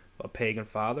 A pagan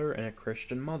father and a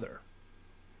Christian mother.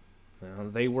 Now,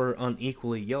 they were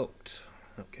unequally yoked,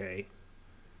 okay?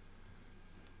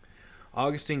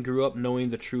 Augustine grew up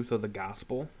knowing the truth of the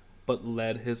gospel, but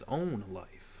led his own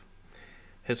life.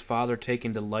 His father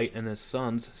taking delight in his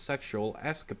son's sexual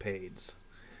escapades.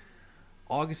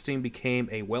 Augustine became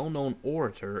a well-known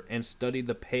orator and studied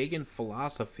the pagan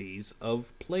philosophies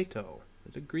of Plato.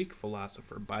 He's a Greek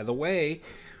philosopher. By the way,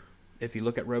 if you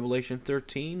look at Revelation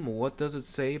 13, what does it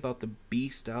say about the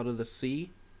beast out of the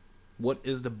sea? What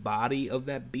is the body of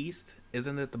that beast?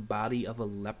 Isn't it the body of a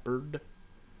leopard?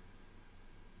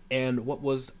 And what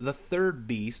was the third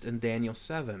beast in Daniel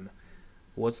 7?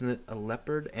 Wasn't it a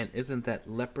leopard? And isn't that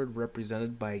leopard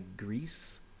represented by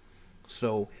Greece?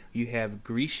 So you have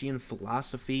Grecian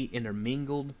philosophy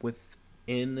intermingled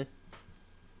within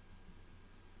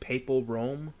papal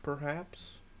Rome,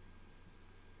 perhaps?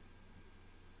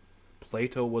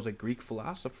 Plato was a Greek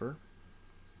philosopher.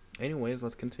 Anyways,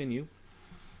 let's continue.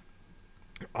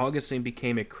 Augustine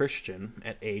became a Christian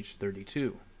at age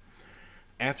 32.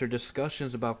 After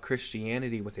discussions about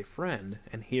Christianity with a friend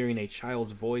and hearing a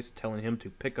child's voice telling him to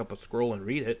pick up a scroll and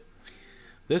read it,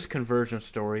 this conversion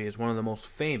story is one of the most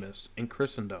famous in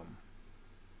Christendom.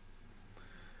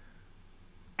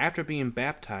 After being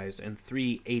baptized in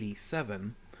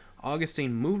 387,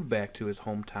 Augustine moved back to his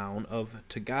hometown of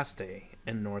Tagaste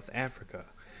in North Africa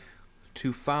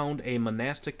to found a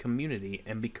monastic community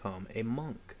and become a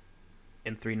monk.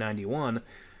 In 391,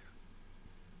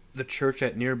 the church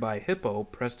at nearby Hippo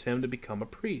pressed him to become a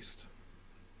priest.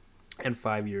 And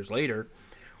 5 years later,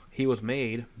 he was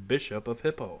made Bishop of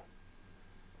Hippo.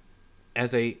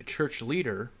 As a church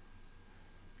leader,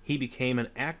 he became an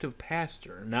active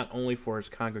pastor, not only for his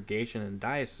congregation and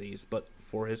diocese, but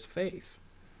for his faith.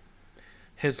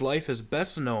 His life is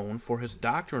best known for his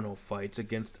doctrinal fights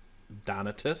against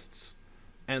Donatists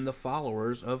and the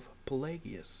followers of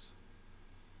Pelagius.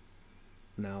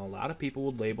 Now, a lot of people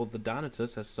would label the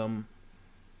Donatists as some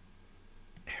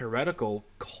heretical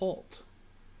cult.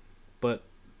 But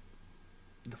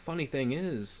the funny thing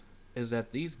is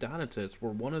that these Donatists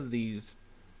were one of these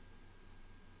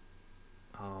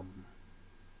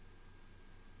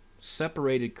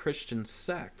separated Christian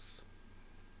sects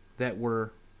that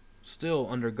were still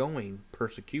undergoing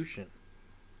persecution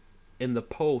in the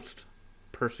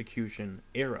post-persecution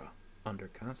era under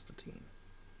Constantine.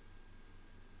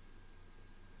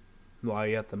 While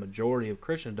yet the majority of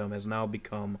Christendom has now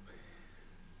become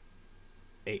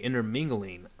an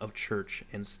intermingling of church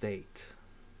and state.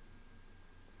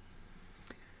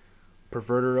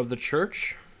 Perverter of the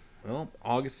church? Well,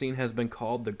 Augustine has been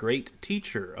called the great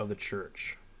teacher of the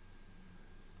church.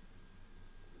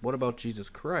 What about Jesus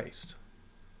Christ?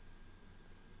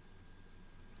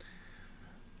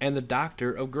 And the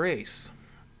doctor of grace.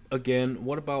 Again,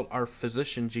 what about our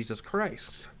physician Jesus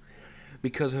Christ?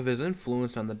 Because of his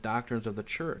influence on the doctrines of the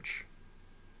church.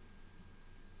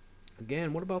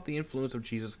 Again, what about the influence of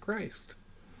Jesus Christ?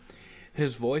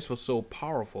 His voice was so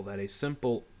powerful that a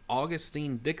simple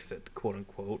Augustine Dixit, quote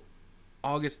unquote,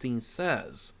 Augustine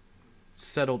says,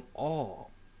 settled all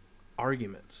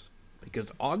arguments. Because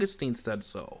Augustine said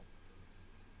so.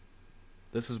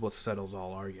 This is what settles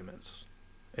all arguments,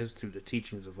 as to the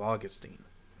teachings of Augustine.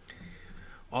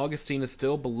 Augustine is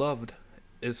still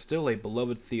a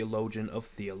beloved theologian of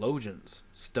theologians,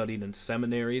 studied in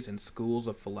seminaries and schools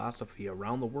of philosophy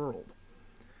around the world.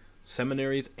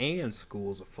 Seminaries and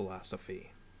schools of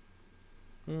philosophy.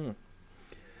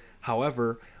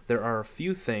 However, there are a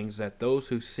few things that those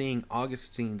who sing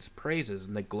Augustine's praises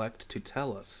neglect to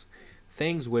tell us,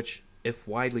 things which, if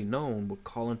widely known, would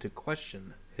call into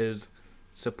question his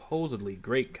supposedly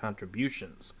great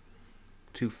contributions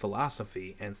to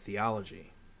philosophy and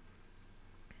theology.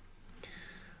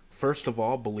 First of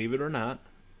all, believe it or not,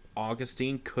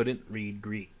 Augustine couldn't read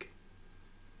Greek.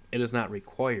 It is not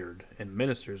required in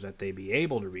ministers that they be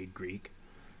able to read Greek.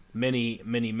 Many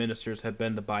ministers have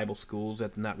been to Bible schools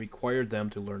that have not required them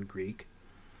to learn Greek.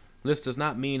 This does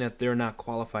not mean that they're not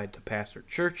qualified to pastor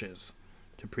churches,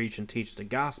 to preach and teach the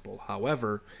gospel.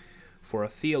 However, for a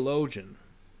theologian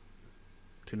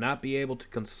to not be able to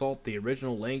consult the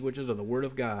original languages of the Word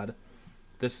of God,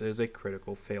 this is a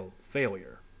critical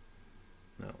failure.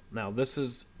 Now, this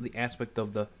is the aspect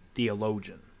of the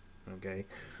theologian. Okay,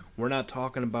 we're not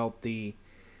talking about the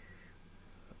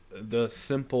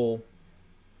simple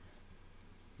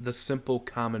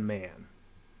common man.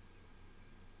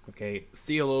 Okay,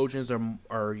 theologians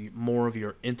are more of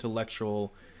your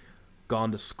intellectual,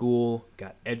 gone to school,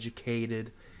 got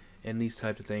educated, and these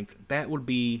types of things. That would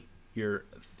be your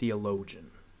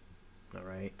theologian. All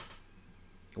right,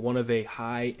 one of a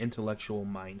high intellectual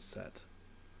mindset.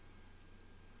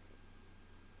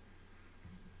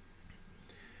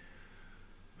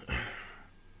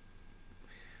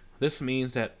 This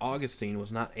means that Augustine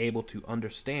was not able to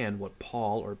understand what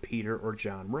Paul or Peter or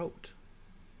John wrote.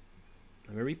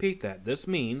 Let me repeat that. This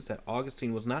means that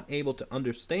Augustine was not able to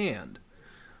understand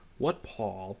what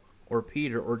Paul or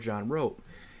Peter or John wrote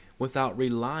without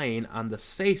relying on the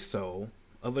say-so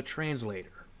of a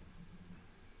translator.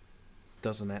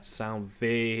 Doesn't that sound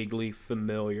vaguely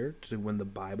familiar to when the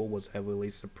Bible was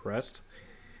heavily suppressed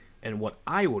and what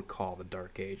I would call the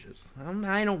Dark Ages?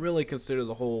 I don't really consider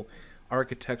the whole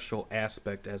architectural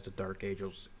aspect as the Dark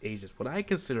Ages. What I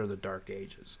consider the Dark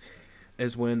Ages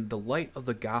is when the light of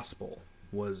the gospel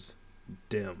was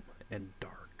dim and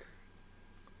dark.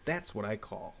 That's what I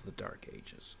call the Dark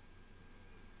Ages.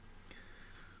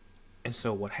 And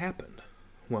so what happened?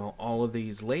 Well, all of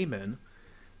these laymen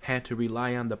had to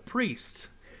rely on the priests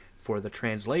for the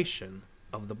translation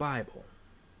of the Bible.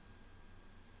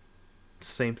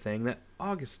 Same thing that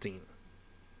Augustine,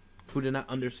 who did not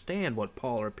understand what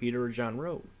Paul or Peter or John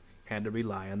wrote, had to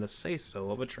rely on the say-so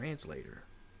of a translator,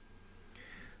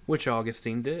 which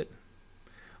Augustine did.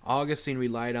 Augustine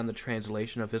relied on the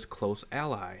translation of his close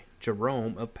ally,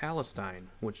 Jerome of Palestine,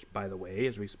 which, by the way,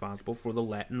 is responsible for the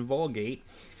Latin Vulgate,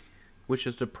 which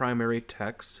is the primary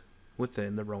text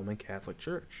within the Roman Catholic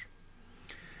Church.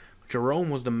 Jerome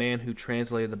was the man who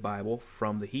translated the Bible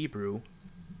from the Hebrew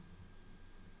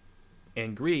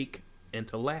and Greek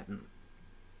into Latin.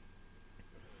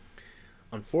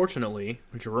 Unfortunately,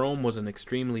 Jerome was an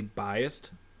extremely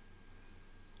biased,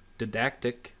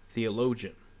 didactic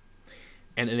theologian,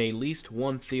 and in at least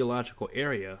one theological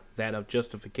area, that of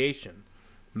justification,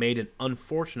 made an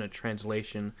unfortunate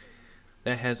translation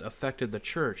that has affected the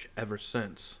Church ever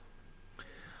since.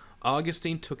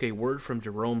 Augustine took a word from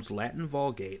Jerome's Latin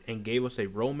Vulgate and gave us a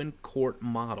Roman court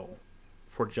model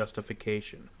for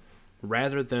justification,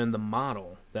 rather than the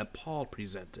model that Paul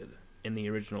presented in the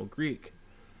original Greek,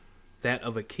 that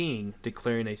of a king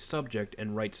declaring a subject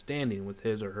in right standing with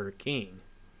his or her king.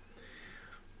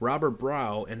 Robert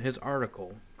Brow, in his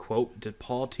article, quote, "Did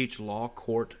Paul teach law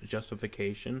court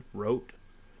justification?" wrote,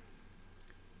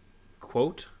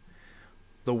 quote,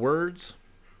 "The words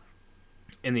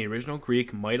in the original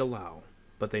Greek might allow,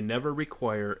 but they never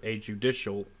require a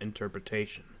judicial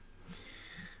interpretation.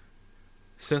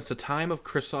 Since the time of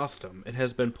Chrysostom, it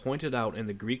has been pointed out in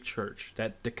the Greek Church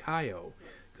that dikaio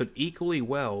could equally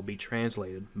well be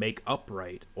translated make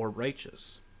upright or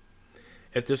righteous.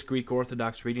 If this Greek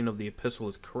Orthodox reading of the epistle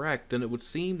is correct, then it would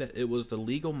seem that it was the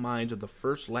legal minds of the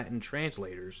first Latin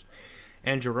translators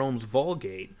and Jerome's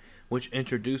Vulgate which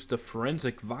introduced the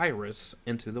forensic virus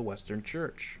into the Western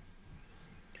Church.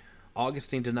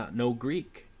 Augustine did not know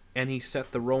Greek, and he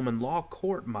set the Roman law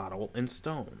court model in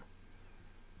stone.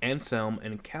 Anselm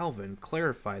and Calvin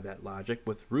clarified that logic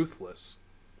with ruthless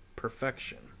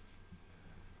perfection."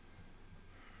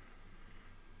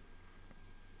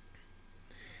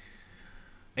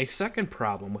 A second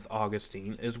problem with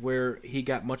Augustine is where he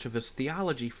got much of his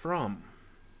theology from.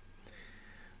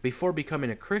 Before becoming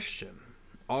a Christian,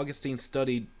 Augustine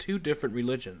studied two different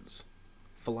religions,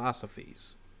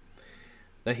 philosophies,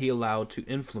 that he allowed to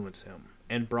influence him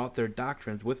and brought their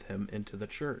doctrines with him into the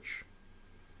church.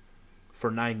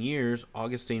 For 9 years,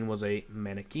 Augustine was a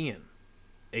Manichaean,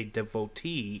 a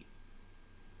devotee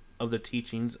of the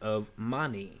teachings of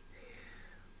Mani,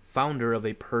 founder of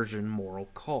a Persian moral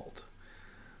cult.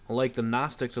 Like the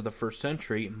Gnostics of the first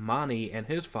century, Mani and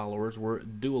his followers were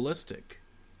dualistic,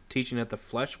 teaching that the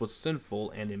flesh was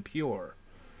sinful and impure,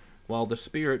 while the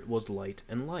spirit was light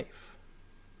and life.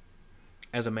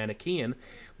 As a Manichaean,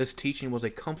 this teaching was a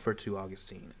comfort to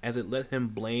Augustine, as it let him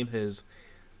blame his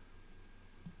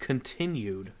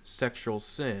continued sexual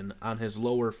sin on his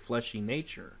lower fleshy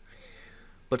nature,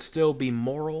 but still be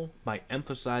moral by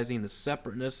emphasizing the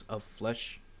separateness of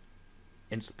flesh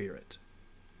and spirit.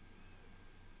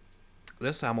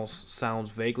 This almost sounds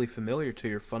vaguely familiar to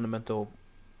your fundamental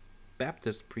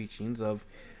Baptist preachings of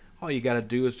all you got to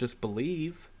do is just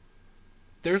believe.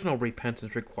 There's no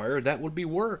repentance required. That would be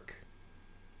work.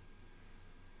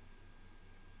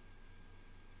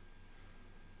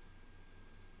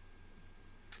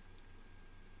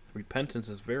 Repentance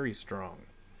is very strong.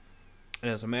 And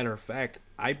as a matter of fact,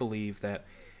 I believe that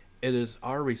it is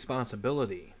our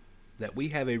responsibility, that we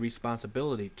have a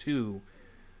responsibility to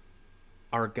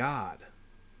our God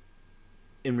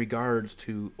in regards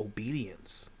to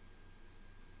obedience.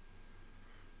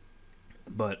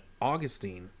 But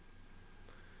Augustine,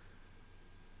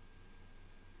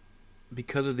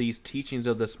 because of these teachings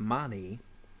of this Mani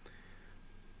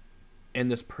and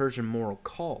this Persian moral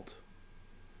cult,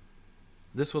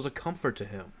 this was a comfort to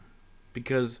him,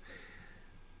 because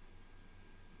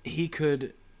he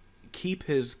could keep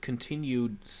his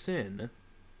continued sin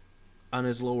on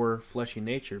his lower fleshy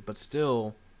nature, but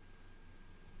still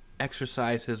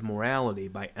exercise his morality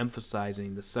by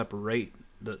emphasizing the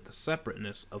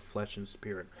separateness of flesh and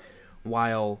spirit,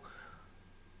 while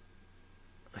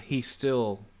he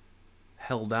still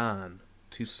held on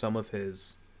to some of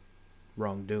his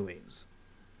wrongdoings.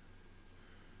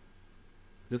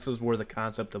 This is where the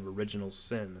concept of original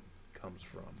sin comes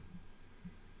from.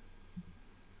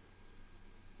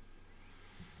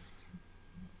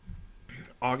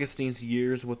 Augustine's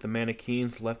years with the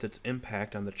Manichaeans left its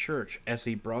impact on the church, as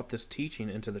he brought this teaching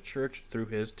into the church through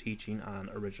his teaching on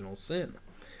original sin.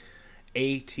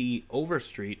 A.T.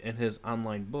 Overstreet, in his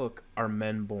online book, Are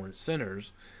Men Born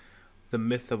Sinners? The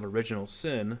Myth of Original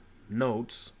Sin,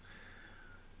 notes,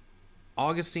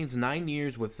 Augustine's 9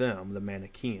 years with them, the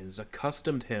Manichaeans,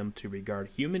 accustomed him to regard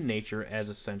human nature as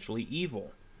essentially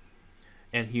evil,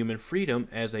 and human freedom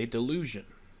as a delusion.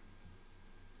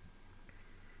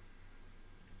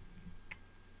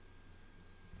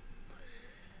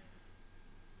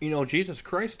 You know, Jesus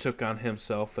Christ took on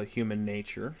himself a human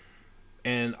nature,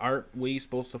 and aren't we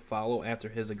supposed to follow after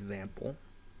his example?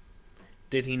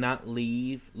 Did he not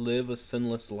live a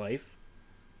sinless life?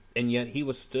 And yet he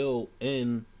was still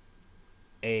in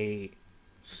a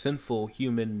sinful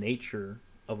human nature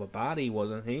of a body,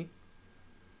 wasn't he?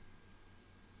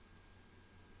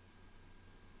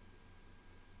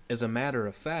 As a matter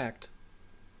of fact,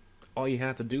 all you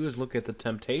have to do is look at the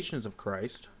temptations of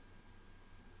Christ.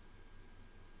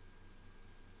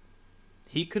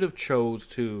 He could have chose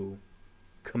to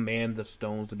command the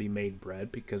stones to be made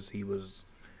bread because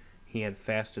he had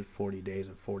fasted 40 days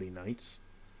and 40 nights.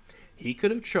 He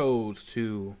could have chose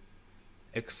to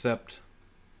accept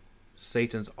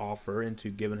Satan's offer into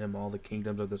giving him all the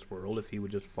kingdoms of this world if he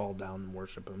would just fall down and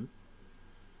worship him.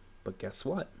 But guess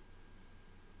what?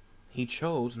 He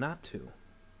chose not to.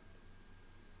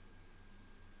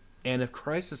 And if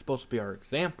Christ is supposed to be our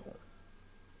example,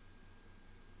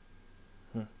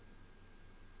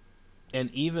 and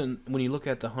even when you look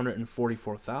at the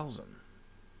 144,000,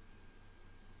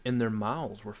 in their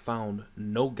mouths were found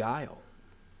no guile.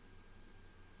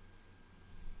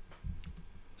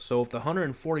 So if the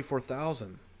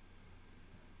 144,000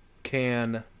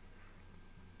 can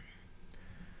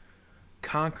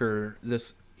conquer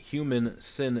this human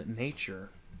sin nature,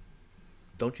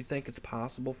 don't you think it's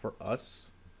possible for us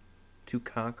to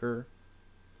conquer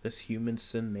this human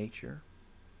sin nature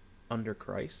under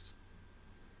Christ?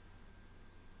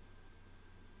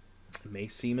 It may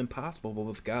seem impossible, but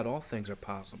with God all things are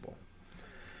possible.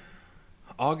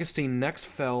 Augustine next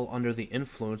fell under the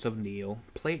influence of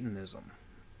Neoplatonism,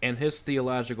 and his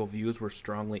theological views were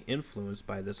strongly influenced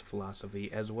by this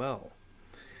philosophy as well.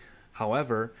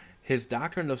 However, his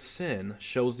doctrine of sin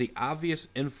shows the obvious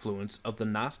influence of the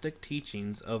Gnostic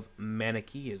teachings of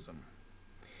Manichaeism,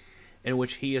 in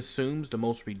which he assumes the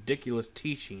most ridiculous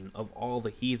teaching of all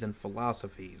the heathen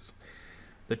philosophies,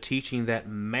 the teaching that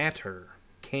matter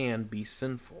can be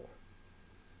sinful.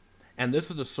 And this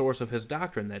is the source of his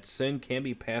doctrine, that sin can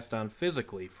be passed on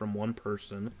physically from one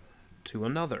person to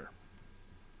another.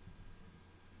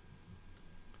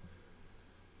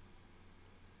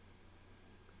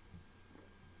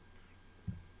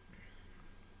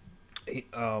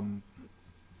 And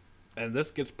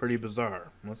this gets pretty bizarre.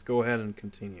 Let's go ahead and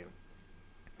continue.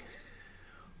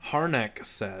 Harnack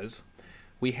says,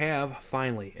 we have,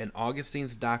 finally, in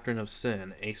Augustine's doctrine of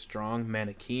sin, a strong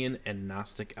Manichaean and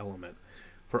Gnostic element,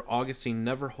 for Augustine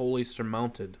never wholly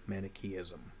surmounted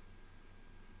Manichaeism.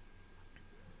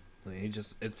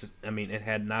 I mean, it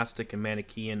had Gnostic and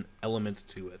Manichaean elements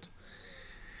to it.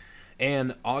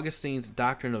 And Augustine's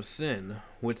doctrine of sin,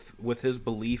 with his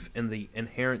belief in the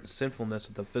inherent sinfulness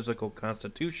of the physical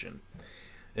constitution,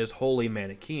 is wholly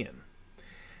Manichaean.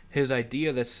 His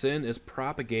idea that sin is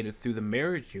propagated through the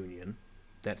marriage union,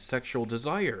 that sexual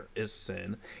desire is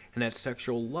sin, and that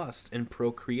sexual lust and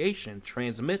procreation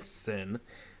transmits sin,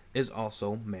 is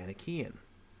also Manichaean.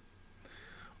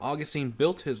 Augustine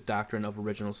built his doctrine of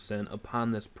original sin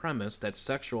upon this premise that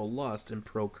sexual lust and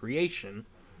procreation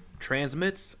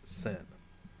transmits sin.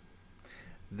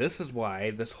 This is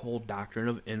why this whole doctrine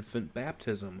of infant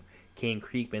baptism came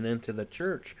creeping into the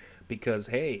church, because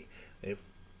hey,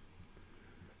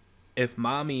 if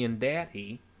mommy and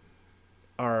daddy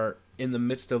are in the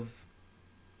midst of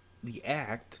the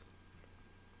act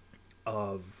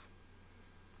of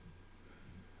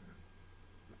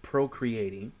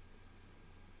procreating,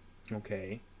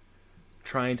 okay,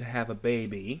 trying to have a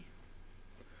baby,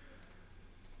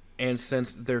 and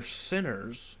since they're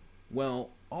sinners, well,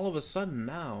 all of a sudden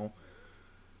now,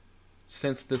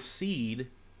 since the seed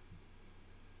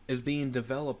is being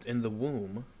developed in the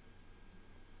womb,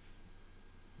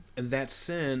 and that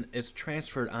sin is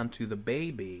transferred onto the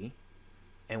baby,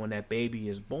 and when that baby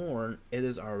is born, it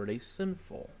is already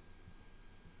sinful.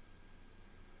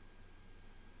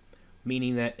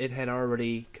 Meaning that it had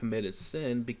already committed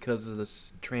sin because of the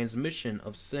transmission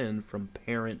of sin from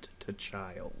parent to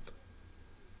child.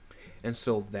 And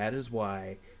so that is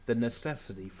why the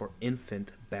necessity for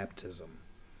infant baptism.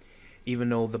 Even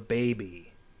though the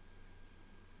baby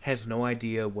has no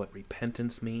idea what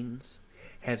repentance means,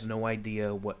 has no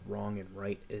idea what wrong and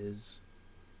right is.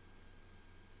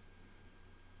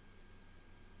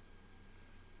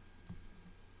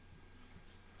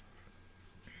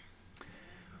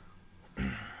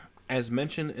 As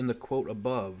mentioned in the quote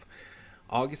above,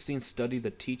 Augustine studied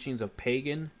the teachings of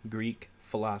pagan Greek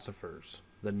philosophers,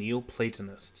 the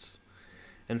Neoplatonists.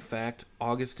 In fact,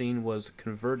 Augustine was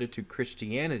converted to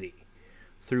Christianity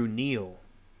through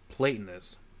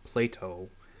Neoplatonist, Plato,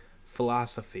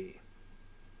 philosophy.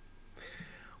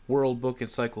 World Book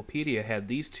Encyclopedia had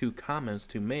these two comments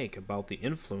to make about the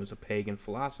influence of pagan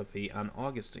philosophy on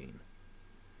Augustine.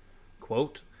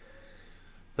 Quote,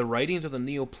 "The writings of the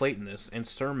Neoplatonists and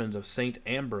sermons of St.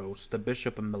 Ambrose, the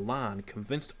Bishop of Milan,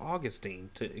 convinced Augustine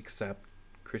to accept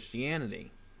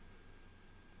Christianity.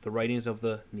 The writings of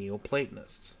the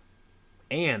Neoplatonists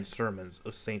and sermons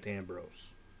of St.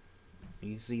 Ambrose."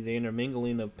 You see the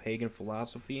intermingling of pagan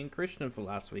philosophy and Christian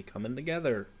philosophy coming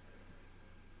together.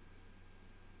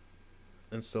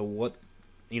 And so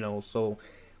so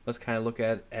let's kind of look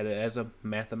at it as a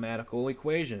mathematical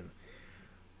equation.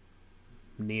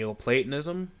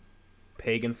 Neoplatonism,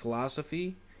 pagan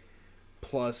philosophy,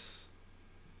 plus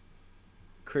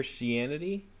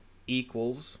Christianity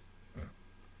equals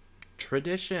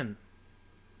tradition.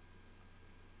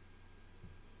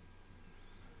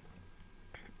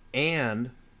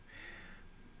 And,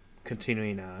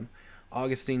 continuing on,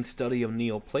 Augustine's study of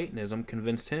Neoplatonism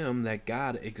convinced him that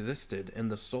God existed in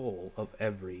the soul of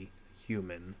every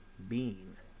human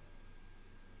being.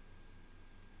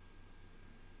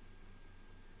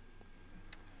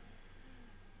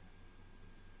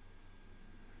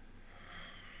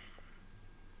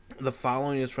 The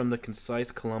following is from the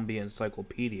Concise Columbia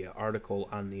Encyclopedia article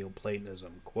on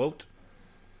Neoplatonism. Quote,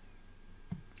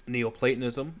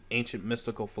 "Neoplatonism, ancient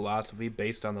mystical philosophy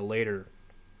based on the later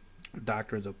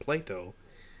doctrines of Plato,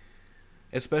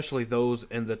 especially those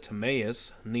in the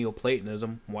Timaeus,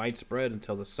 Neoplatonism, widespread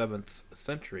until the 7th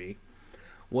century,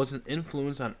 was an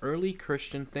influence on early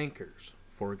Christian thinkers,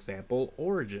 for example,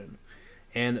 Origen,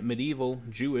 and medieval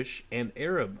Jewish and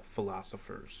Arab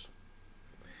philosophers.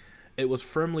 It was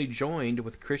firmly joined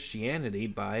with Christianity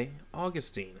by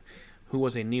Augustine, who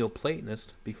was a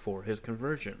Neoplatonist before his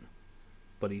conversion,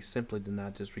 but he simply did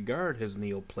not disregard his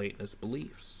Neoplatonist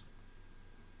beliefs."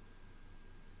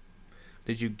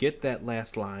 Did you get that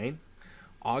last line?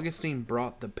 Augustine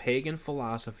brought the pagan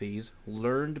philosophies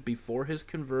learned before his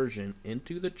conversion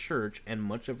into the church, and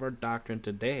much of our doctrine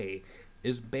today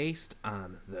is based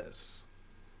on this.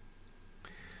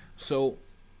 So,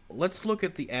 let's look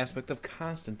at the aspect of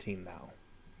Constantine now.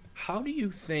 How do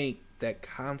you think that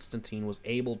Constantine was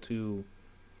able to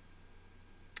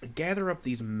gather up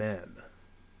these men?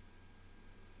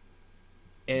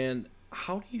 And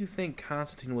how do you think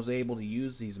Constantine was able to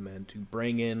use these men to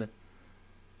bring in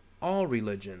all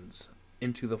religions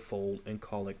into the fold and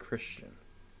call it Christian?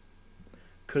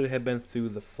 Could it have been through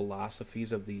the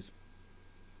philosophies of these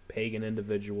pagan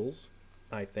individuals?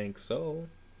 I think so.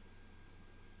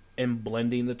 And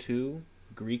blending the two,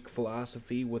 Greek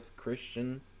philosophy with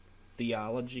Christian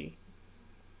theology.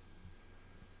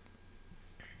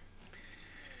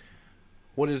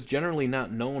 What is generally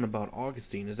not known about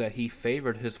Augustine is that he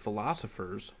favored his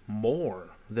philosophers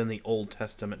more than the Old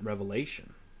Testament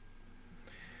revelation.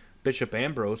 Bishop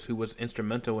Ambrose, who was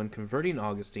instrumental in converting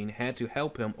Augustine, had to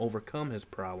help him overcome his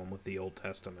problem with the Old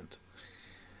Testament.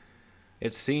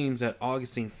 It seems that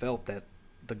Augustine felt that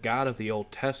the God of the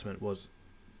Old Testament was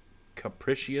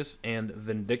capricious and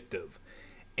vindictive,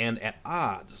 and at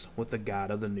odds with the God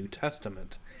of the New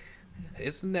Testament.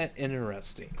 Isn't that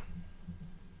interesting?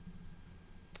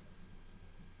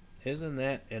 Isn't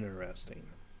that interesting?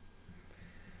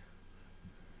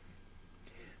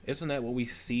 Isn't that what we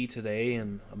see today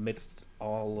in amidst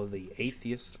all of the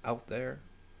atheists out there?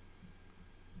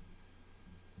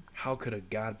 How could a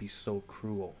God be so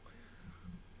cruel?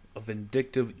 A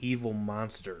vindictive, evil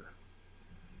monster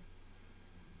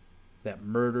that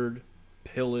murdered,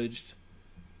 pillaged,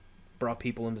 brought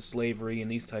people into slavery and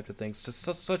these types of things. Just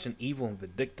such an evil and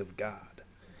vindictive God.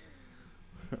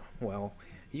 Well,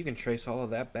 you can trace all of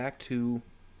that back to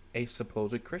a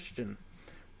supposed Christian,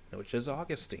 which is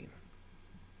Augustine.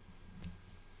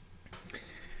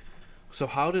 So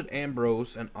how did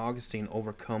Ambrose and Augustine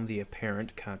overcome the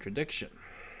apparent contradiction?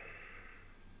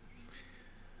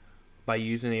 By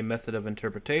using a method of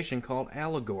interpretation called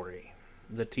allegory.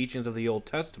 The teachings of the Old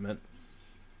Testament,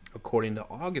 according to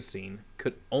Augustine,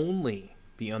 could only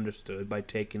be understood by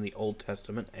taking the Old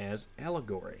Testament as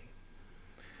allegory.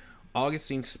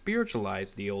 Augustine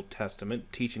spiritualized the Old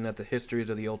Testament, teaching that the histories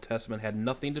of the Old Testament had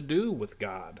nothing to do with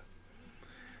God.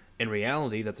 In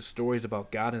reality, that the stories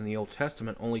about God in the Old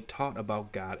Testament only taught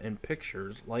about God in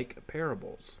pictures like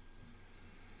parables.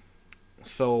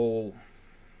 So,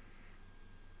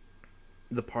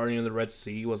 the parting of the Red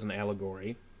Sea was an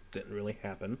allegory. Didn't really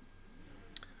happen.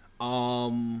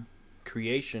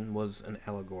 Creation was an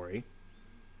allegory.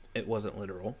 It wasn't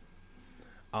literal.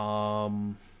 I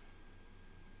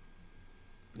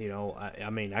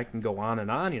mean, I can go on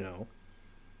and on,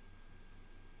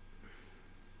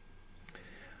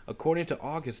 According to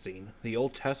Augustine, the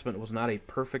Old Testament was not a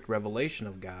perfect revelation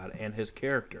of God and his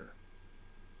character.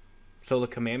 So the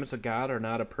commandments of God are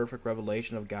not a perfect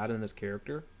revelation of God and his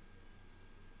character?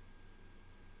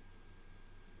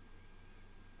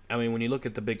 I mean, when you look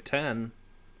at the Big Ten,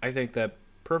 I think that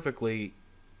perfectly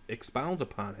expounds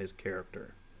upon his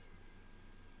character.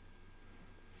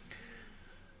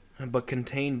 But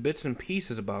contain bits and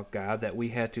pieces about God that we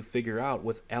had to figure out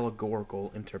with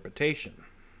allegorical interpretation.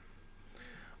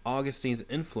 Augustine's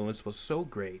influence was so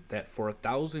great that for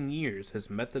 1,000 years his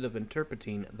method of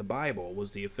interpreting the Bible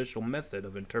was the official method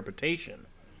of interpretation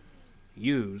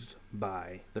used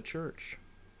by the church.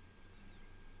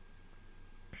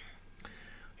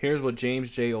 Here's what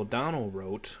James J. O'Donnell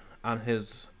wrote on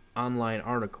his online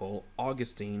article,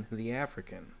 Augustine the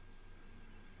African.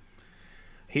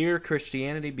 Here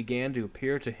Christianity began to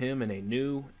appear to him in a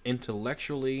new,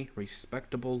 intellectually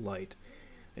respectable light.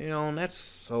 And that's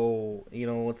so,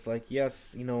 it's like,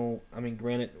 yes, I mean,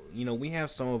 granted, we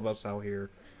have some of us out here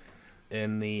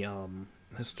in the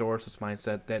historicist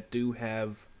mindset that do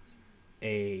have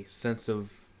a sense of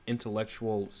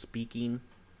intellectual speaking.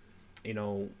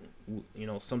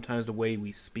 Sometimes the way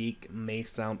we speak may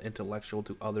sound intellectual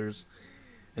to others,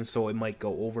 and so it might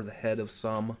go over the head of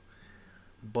some,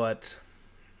 but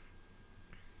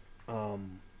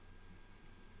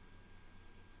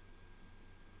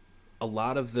a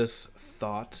lot of this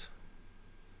thought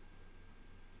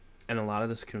and a lot of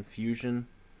this confusion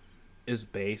is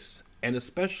based, and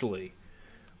especially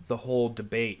the whole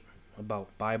debate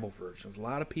about Bible versions. A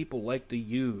lot of people like to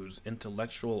use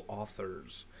intellectual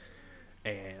authors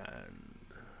and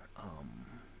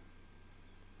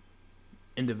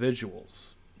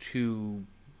individuals to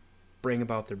bring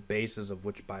about their basis of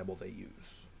which Bible they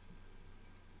use.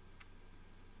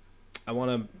 I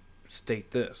want to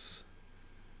state this,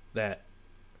 that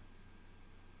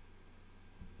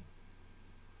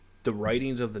the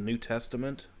writings of the New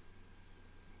Testament,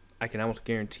 I can almost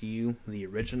guarantee you, the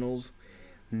originals,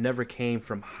 never came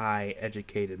from high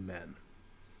educated men.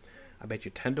 I bet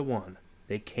you 10 to 1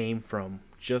 they came from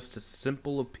just as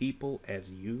simple of people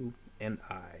as you and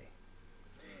I.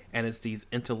 And it's these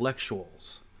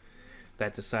intellectuals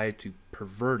that decide to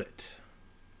pervert it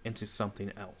into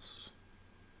something else.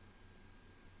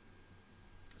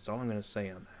 That's all I'm going to say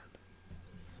on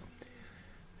that.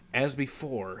 As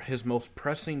before, his most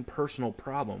pressing personal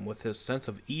problem with his sense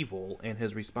of evil and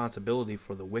his responsibility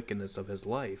for the wickedness of his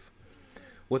life,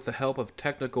 with the help of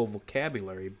technical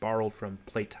vocabulary borrowed from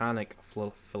Platonic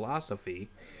philosophy,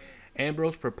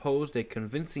 Ambrose proposed a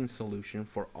convincing solution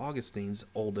for Augustine's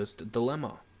oldest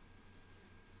dilemma.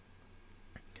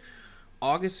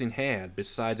 Augustine had,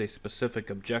 besides a specific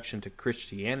objection to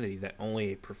Christianity that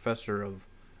only a professor of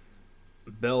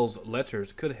belles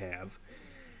lettres could have,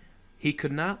 he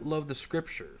could not love the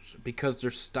scriptures because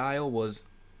their style was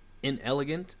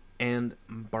inelegant and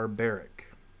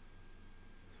barbaric.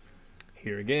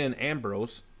 Here again,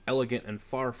 Ambrose, elegant and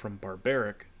far from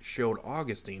barbaric, showed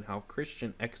Augustine how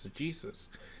Christian exegesis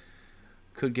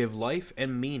could give life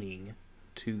and meaning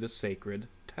to the sacred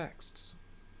texts.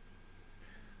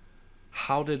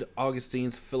 How did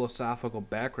Augustine's philosophical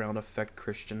background affect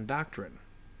Christian doctrine?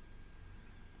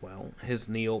 Well, his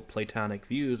Neoplatonic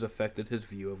views affected his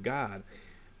view of God,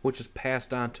 which is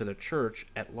passed on to the church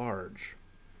at large.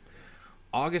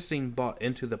 Augustine bought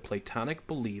into the Platonic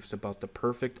beliefs about the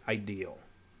perfect ideal.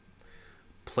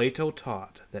 Plato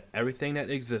taught that everything that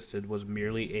existed was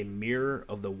merely a mirror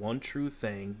of the one true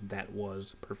thing that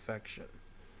was perfection.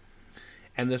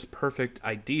 And this perfect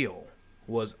ideal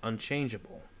was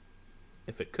unchangeable.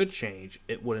 If it could change,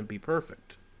 it wouldn't be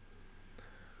perfect.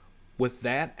 With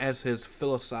that as his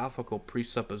philosophical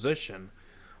presupposition,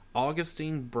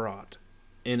 Augustine brought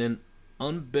in an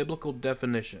unbiblical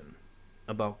definition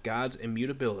about God's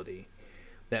immutability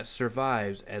that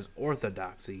survives as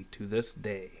orthodoxy to this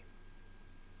day.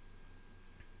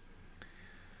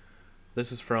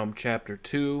 This is from Chapter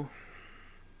 2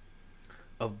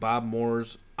 of Bob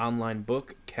Moore's online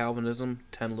book, Calvinism,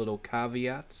 10 Little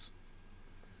Caveats.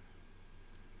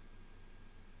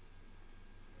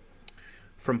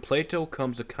 From Plato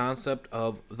comes the concept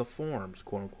of the forms,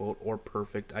 quote-unquote, or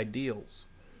perfect ideals.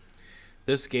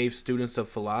 This gave students of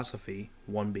philosophy,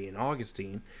 one being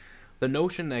Augustine, the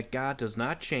notion that God does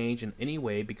not change in any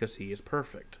way because he is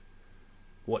perfect.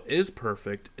 What is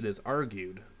perfect, it is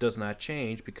argued, does not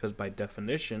change because by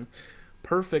definition,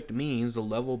 perfect means the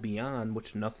level beyond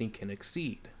which nothing can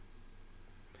exceed.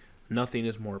 Nothing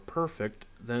is more perfect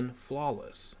than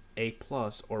flawless, A+,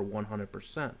 or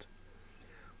 100%.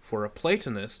 For a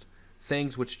Platonist,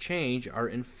 things which change are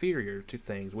inferior to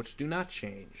things which do not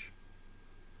change.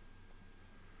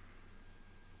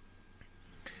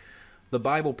 The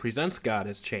Bible presents God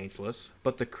as changeless,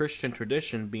 but the Christian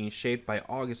tradition, being shaped by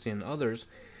Augustine and others,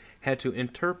 had to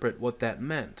interpret what that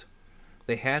meant.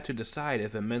 They had to decide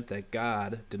if it meant that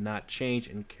God did not change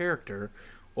in character,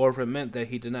 or if it meant that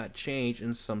he did not change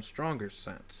in some stronger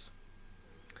sense.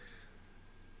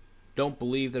 Don't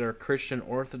believe that our Christian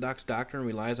Orthodox doctrine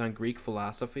relies on Greek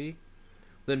philosophy?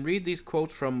 Then read these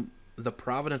quotes from The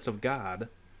Providence of God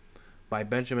by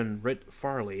Benjamin Ritt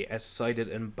Farley as cited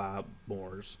in Bob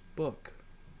Moore's book.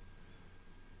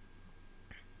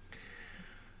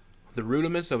 The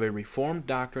rudiments of a Reformed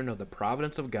doctrine of the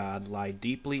providence of God lie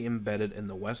deeply embedded in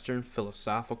the Western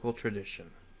philosophical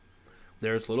tradition.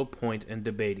 There is little point in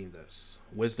debating this.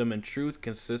 Wisdom and truth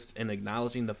consist in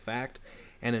acknowledging the fact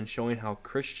and in showing how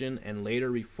Christian and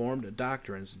later Reformed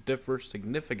doctrines differ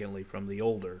significantly from the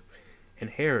older,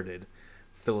 inherited,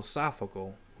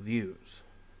 philosophical views.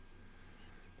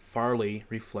 Farley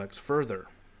reflects further.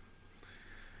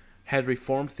 Has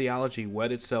Reformed theology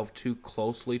wed itself too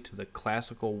closely to the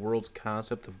classical world's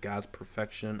concept of God's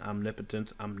perfection,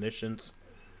 omnipotence, omniscience,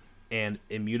 and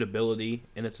immutability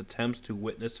in its attempts to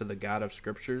witness to the God of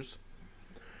Scriptures?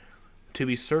 To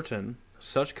be certain,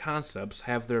 such concepts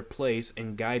have their place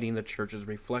in guiding the Church's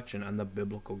reflection on the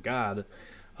biblical God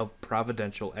of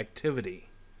providential activity.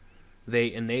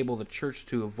 They enable the Church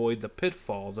to avoid the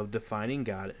pitfalls of defining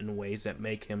God in ways that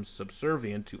make him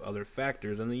subservient to other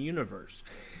factors in the universe.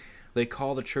 They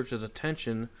call the Church's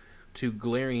attention to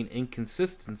glaring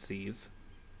inconsistencies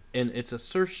in its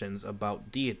assertions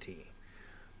about deity,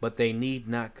 but they need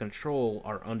not control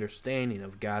our understanding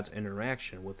of God's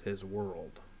interaction with his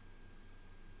world.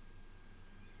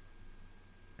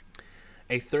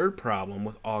 A third problem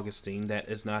with Augustine that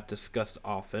is not discussed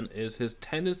often is his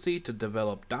tendency to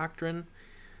develop doctrine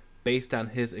based on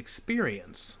his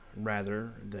experience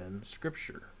rather than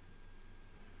Scripture.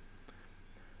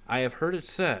 I have heard it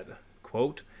said,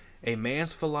 quote, "A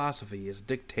man's philosophy is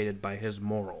dictated by his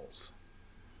morals."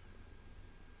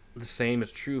 The same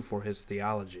is true for his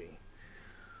theology.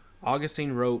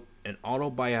 Augustine wrote an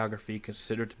autobiography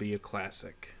considered to be a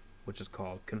classic, which is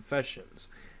called Confessions,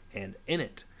 and in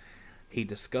it, he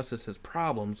discusses his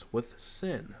problems with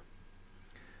sin.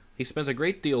 He spends a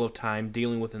great deal of time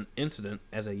dealing with an incident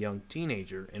as a young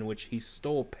teenager in which he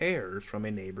stole pears from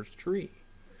a neighbor's tree,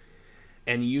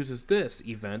 and uses this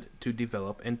event to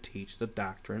develop and teach the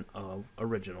doctrine of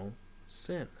original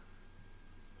sin.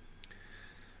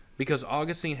 Because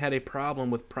Augustine had a problem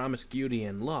with promiscuity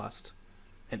and lust,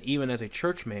 and even as a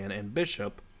churchman and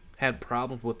bishop had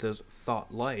problems with his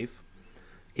thought life,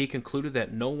 he concluded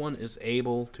that no one is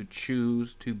able to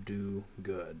choose to do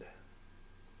good.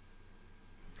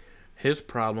 His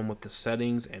problem with the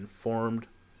settings and formed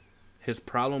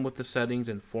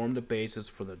the basis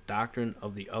for the doctrine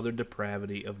of the other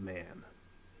depravity of man.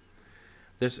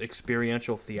 This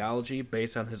experiential theology,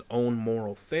 based on his own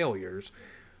moral failures,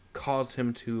 caused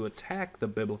him to attack the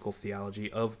biblical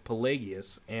theology of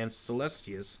Pelagius and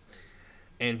Celestius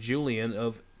and Julian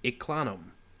of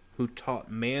Eclanum, who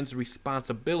taught man's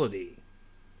responsibility.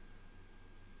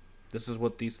 This is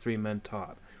what these three men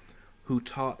taught. Who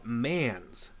taught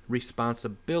man's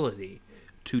responsibility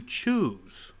to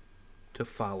choose to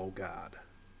follow God.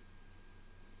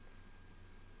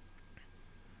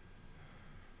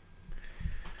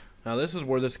 Now this is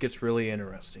where this gets really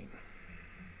interesting.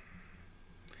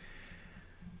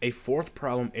 A fourth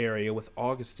problem area with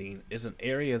Augustine is an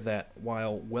area that,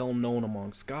 while well known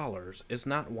among scholars, is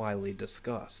not widely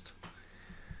discussed,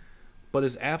 but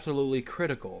is absolutely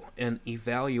critical in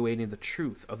evaluating the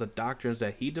truth of the doctrines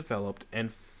that he developed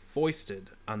and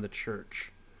foisted on the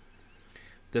church.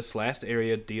 This last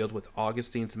area deals with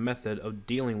Augustine's method of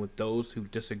dealing with those who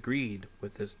disagreed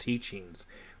with his teachings.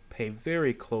 Pay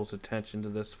very close attention to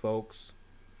this, folks,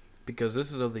 because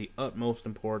this is of the utmost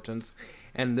importance,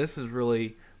 and this is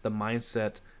really the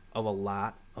mindset of a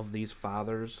lot of these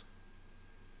fathers.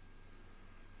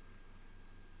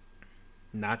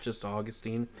 Not just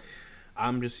Augustine.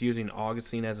 I'm just using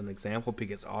Augustine as an example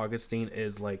because Augustine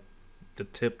is like the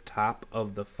tip top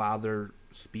of the father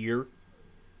spear.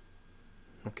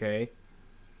 Okay?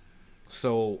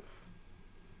 So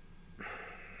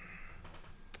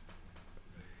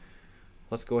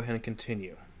let's go ahead and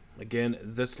continue. Again,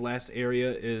 this last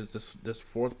area is this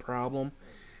fourth problem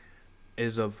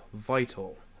is of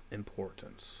vital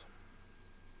importance.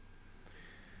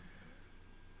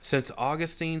 Since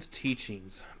Augustine's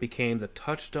teachings became the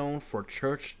touchstone for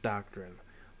church doctrine,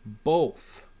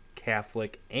 both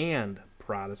Catholic and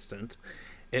Protestant,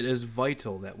 it is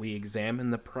vital that we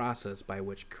examine the process by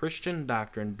which Christian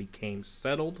doctrine became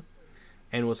settled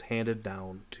and was handed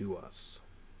down to us.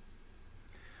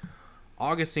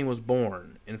 Augustine was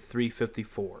born in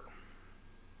 354,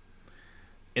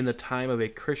 in the time of a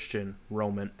Christian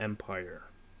Roman Empire.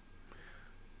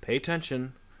 Pay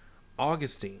attention,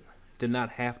 Augustine did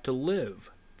not have to live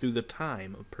through the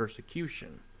time of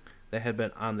persecution that had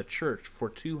been on the church for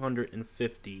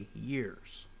 250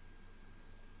 years,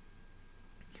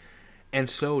 and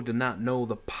so did not know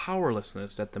the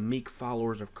powerlessness that the meek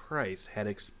followers of Christ had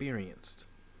experienced.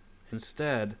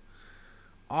 Instead,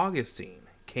 Augustine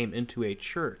came into a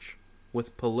church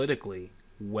with politically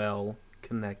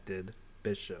well-connected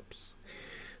bishops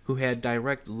who had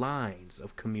direct lines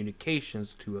of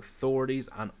communications to authorities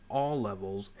on all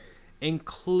levels,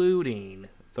 including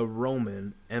the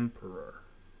Roman emperor.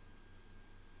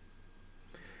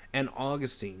 And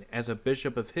Augustine, as a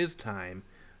bishop of his time,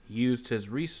 used his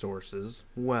resources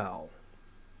well.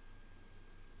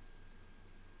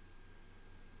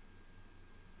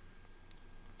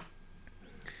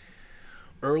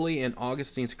 Early in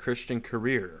Augustine's Christian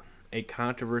career, a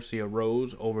controversy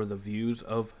arose over the views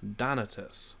of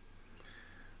Donatists.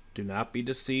 Do not be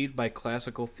deceived by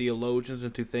classical theologians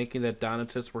into thinking that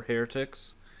Donatists were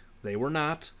heretics. They were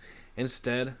not.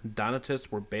 Instead,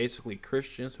 Donatists were basically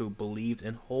Christians who believed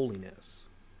in holiness.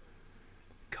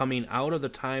 Coming out of the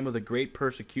time of the great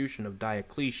persecution of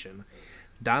Diocletian,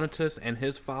 Donatus and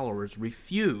his followers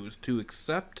refused to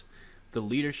accept the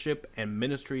leadership and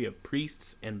ministry of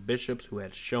priests and bishops who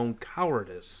had shown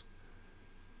cowardice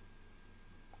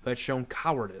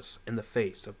in the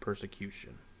face of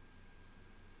persecution.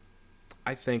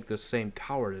 I think the same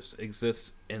cowardice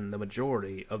exists in the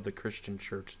majority of the Christian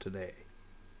church today.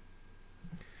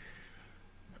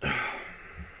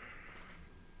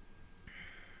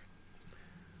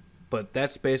 But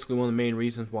that's basically one of the main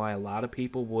reasons why a lot of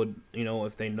people would,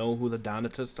 if they know who the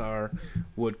Donatists are,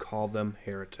 would call them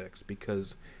heretics,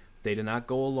 because they did not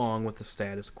go along with the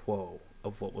status quo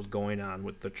of what was going on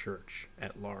with the church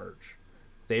at large.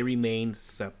 They remained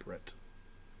separate.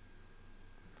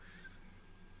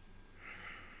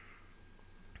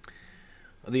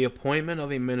 The appointment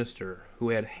of a minister who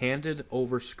had handed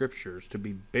over scriptures to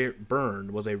be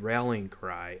burned was a rallying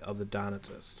cry of the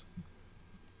Donatists.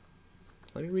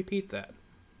 Let me repeat that.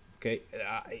 Okay,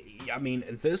 I mean,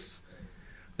 this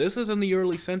is in the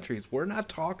early centuries. We're not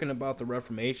talking about the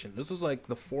Reformation. This is like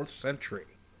the 4th century.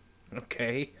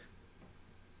 Okay?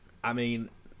 I mean,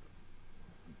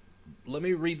 let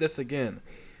me read this again.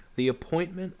 The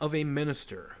appointment of a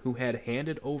minister who had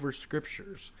handed over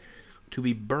scriptures to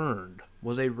be burned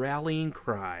was a rallying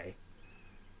cry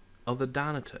of the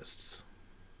Donatists.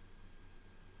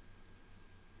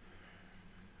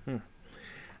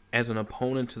 As an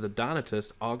opponent to the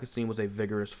Donatists, Augustine was a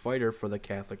vigorous fighter for the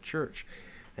Catholic Church.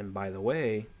 And by the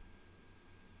way,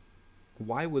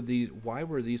 why were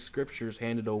these scriptures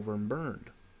handed over and burned?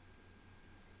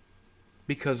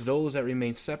 Because those that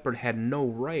remained separate had no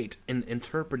right in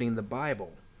interpreting the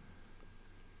Bible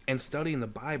and studying the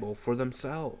Bible for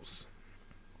themselves.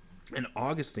 And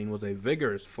Augustine was a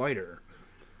vigorous fighter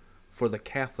for the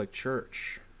Catholic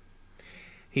Church.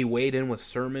 He weighed in with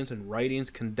sermons and writings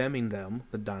condemning them,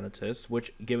 the Donatists,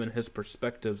 which, given his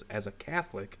perspectives as a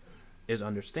Catholic, is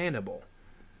understandable.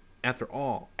 After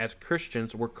all, as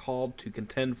Christians, we're called to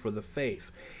contend for the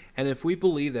faith, and if we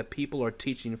believe that people are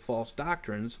teaching false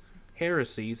doctrines,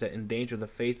 heresies that endanger the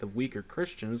faith of weaker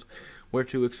Christians, we're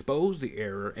to expose the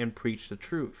error and preach the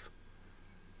truth.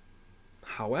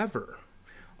 However,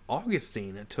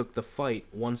 Augustine took the fight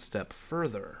one step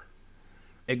further,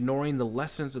 ignoring the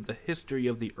lessons of the history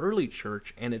of the early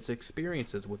church and its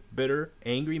experiences with bitter,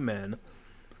 angry men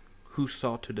who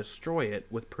sought to destroy it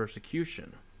with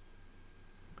persecution.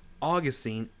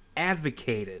 Augustine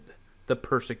advocated the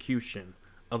persecution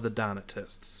of the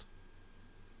Donatists.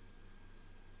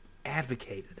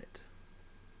 Advocated it.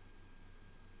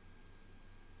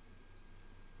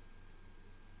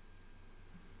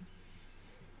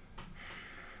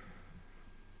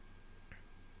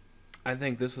 I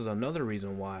think this is another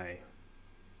reason why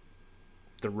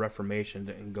the Reformation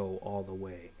didn't go all the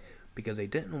way, because they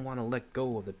didn't want to let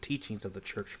go of the teachings of the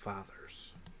church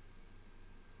fathers.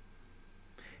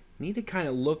 Need to kind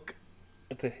of look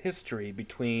at the history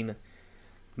between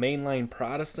mainline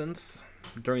Protestants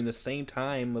during the same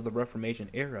time of the Reformation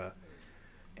era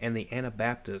and the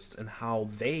Anabaptists, and how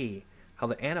the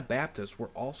Anabaptists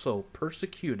were also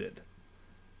persecuted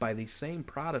by these same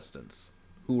Protestants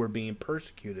who were being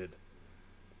persecuted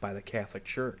by the Catholic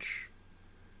Church.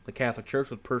 The Catholic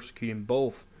Church was persecuting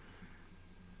both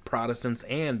Protestants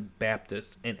and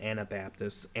Baptists and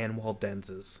Anabaptists and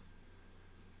Waldenses.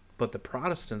 But the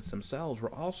Protestants themselves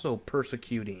were also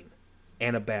persecuting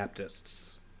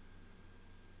Anabaptists.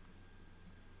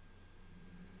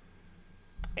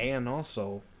 And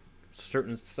also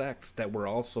certain sects that were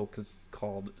also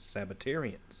called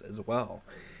Sabbatarians as well.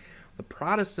 The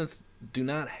Protestants do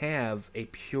not have a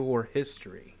pure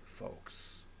history,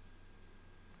 folks.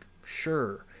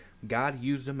 Sure, God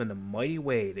used them in a mighty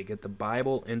way to get the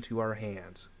Bible into our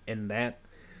hands, and that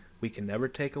we can never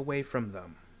take away from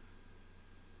them.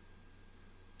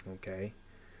 Okay?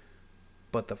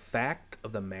 But the fact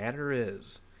of the matter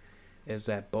is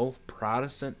that both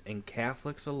Protestant and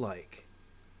Catholics alike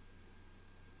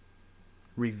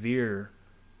revere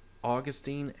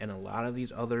Augustine and a lot of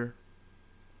these other,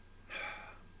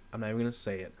 I'm not even going to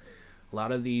say it, a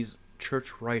lot of these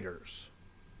church writers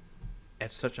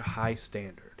at such a high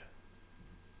standard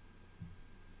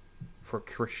for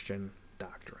Christian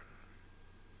doctrine.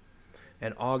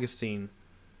 And Augustine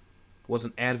was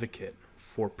an advocate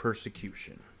for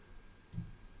persecution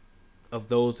of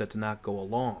those that did not go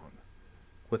along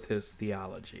with his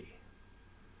theology.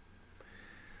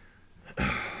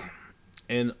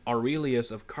 In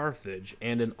Aurelius of Carthage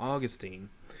and in Augustine,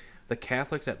 the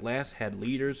Catholics at last had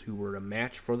leaders who were a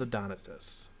match for the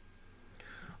Donatists.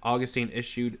 Augustine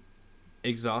issued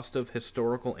exhaustive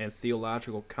historical and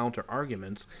theological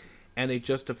counter-arguments and a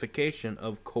justification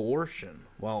of coercion,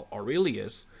 while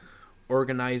Aurelius'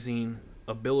 organizing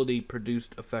ability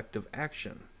produced effective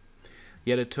action.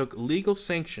 Yet it took legal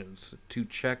sanctions to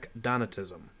check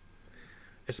Donatism,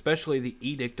 especially the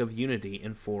Edict of Unity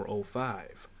in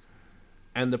 405,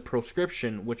 and the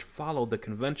proscription which followed the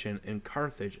convention in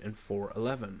Carthage in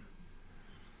 411.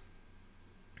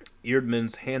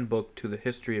 Eerdmann's Handbook to the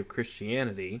History of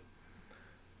Christianity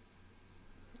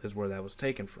is where that was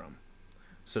taken from.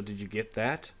 So did you get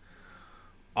that?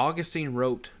 Augustine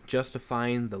wrote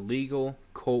justifying the legal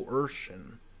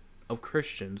coercion of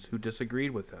Christians who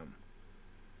disagreed with him.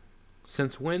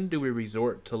 Since when do we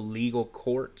resort to legal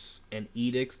courts and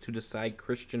edicts to decide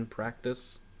Christian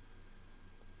practice?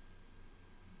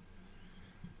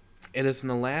 It is in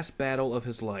the last battle of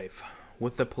his life,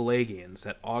 with the Pelagians,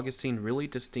 that Augustine really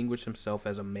distinguished himself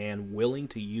as a man willing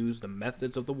to use the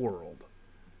methods of the world,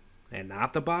 and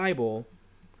not the Bible,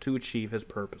 to achieve his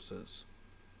purposes.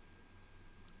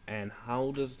 And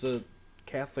how does the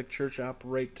Catholic Church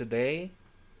operate today?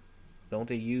 Don't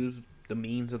they use the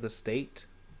means of the state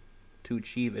to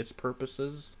achieve its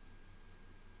purposes?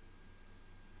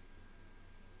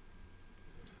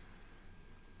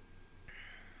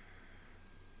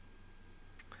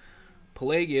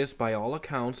 Pelagius, by all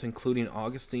accounts, including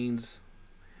Augustine's,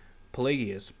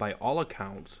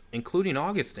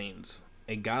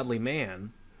 a godly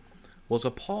man, was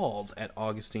appalled at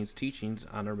Augustine's teachings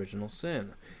on original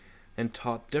sin. and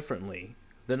taught differently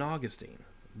than Augustine,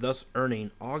 thus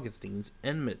earning Augustine's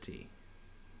enmity.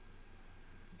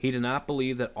 He did not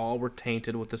believe that all were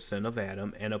tainted with the sin of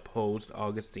Adam and opposed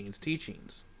Augustine's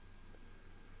teachings.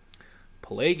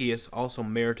 Pelagius also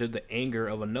merited the anger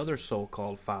of another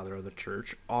so-called father of the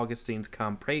church, Augustine's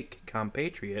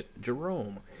compatriot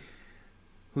Jerome,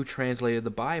 who translated the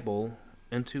Bible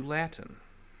into Latin.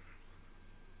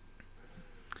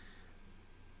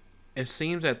 It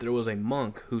seems that there was a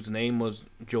monk whose name was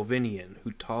Jovinian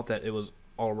who taught that it was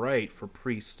all right for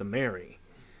priests to marry,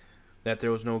 that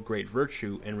there was no great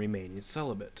virtue in remaining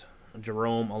celibate.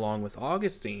 Jerome, along with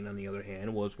Augustine, on the other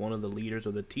hand, was one of the leaders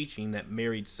of the teaching that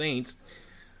married saints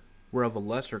were of a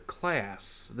lesser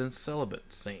class than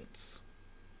celibate saints.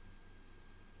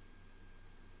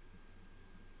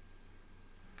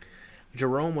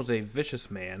 Jerome was a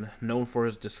vicious man, known for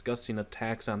his disgusting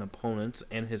attacks on opponents,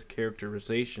 and his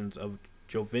characterizations of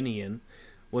Jovinian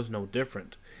was no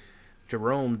different.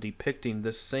 Jerome depicting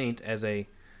this saint as a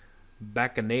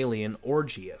bacchanalian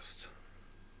orgiast.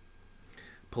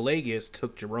 Pelagius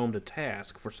took Jerome to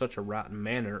task for such a rotten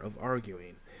manner of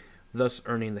arguing, thus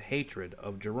earning the hatred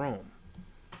of Jerome.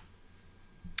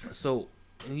 So,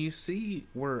 you see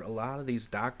where a lot of these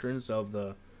doctrines of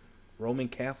the Roman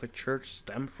Catholic Church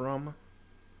stem from?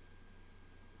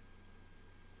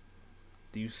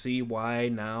 Do you see why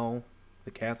now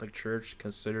the Catholic Church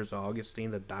considers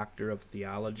Augustine the doctor of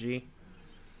theology?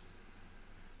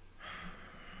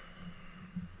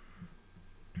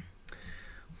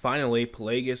 Finally,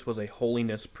 Pelagius was a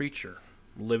holiness preacher.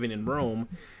 Living in Rome,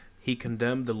 he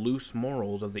condemned the loose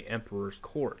morals of the emperor's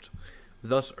court,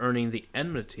 thus earning the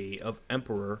enmity of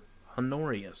Emperor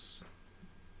Honorius.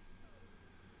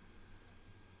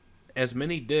 As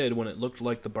many did when it looked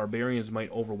like the barbarians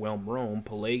might overwhelm Rome,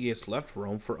 Pelagius left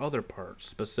Rome for other parts,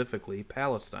 specifically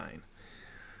Palestine.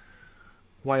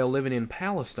 While living in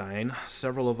Palestine,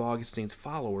 several of Augustine's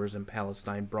followers in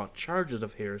Palestine brought charges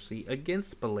of heresy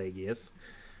against Pelagius,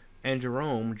 and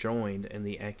Jerome joined in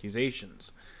the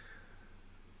accusations.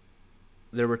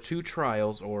 There were 2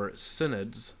 trials, or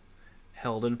synods,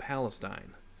 held in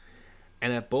Palestine,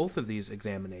 and at both of these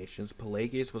examinations,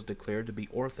 Pelagius was declared to be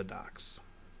orthodox.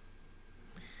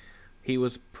 He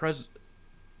was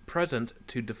present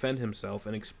to defend himself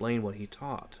and explain what he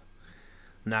taught.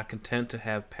 Not content to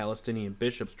have Palestinian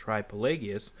bishops try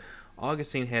Pelagius,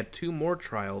 Augustine had 2 more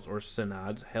trials or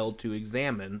synods held to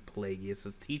examine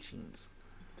Pelagius' teachings,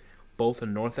 both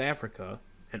in North Africa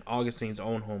and Augustine's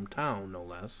own hometown, no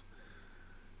less.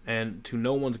 And to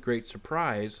no one's great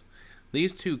surprise,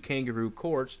 these 2 kangaroo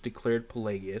courts declared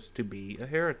Pelagius to be a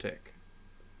heretic.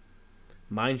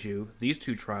 Mind you, these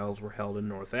 2 trials were held in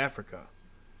North Africa,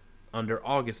 under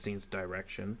Augustine's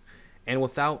direction, and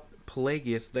without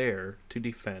Pelagius there to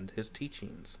defend his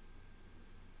teachings.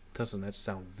 Doesn't that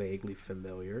sound vaguely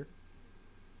familiar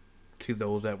to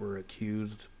those that were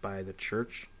accused by the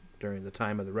church during the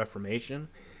time of the Reformation,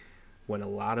 when a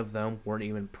lot of them weren't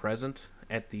even present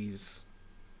at these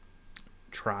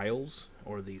trials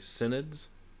or these synods?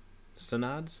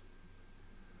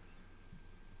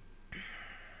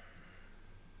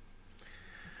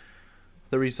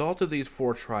 The result of these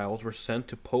 4 trials were sent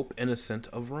to Pope Innocent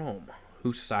of Rome,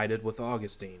 who sided with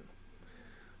Augustine.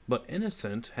 But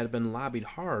Innocent had been lobbied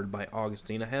hard by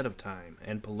Augustine ahead of time,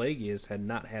 and Pelagius had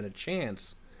not had a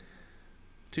chance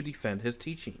to defend his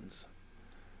teachings.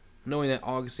 Knowing that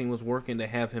Augustine was working to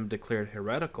have him declared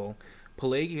heretical,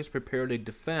 Pelagius prepared a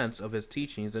defense of his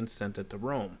teachings and sent it to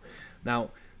Rome.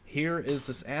 Now, here is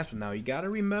this aspect. Now, you got to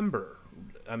remember,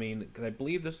 because I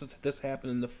believe this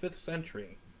happened in the 5th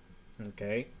century.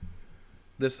 Okay,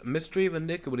 this mystery of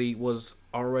iniquity was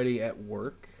already at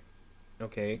work.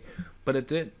 Okay, but it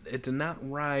did not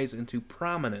rise into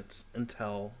prominence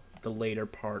until the later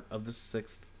part of the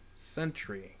 6th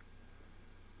century.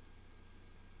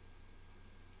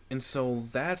 And so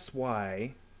that's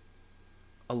why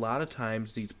a lot of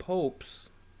times these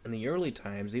popes in the early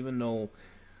times, even though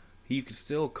you could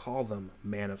still call them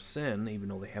man of sin, even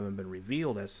though they haven't been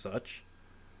revealed as such,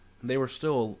 they were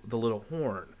still the little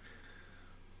horn.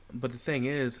 But the thing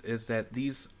is that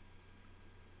these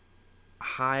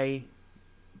high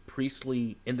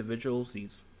priestly individuals,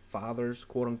 these fathers,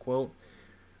 quote unquote,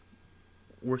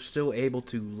 were still able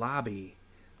to lobby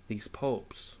these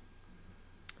popes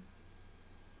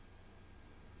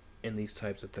in these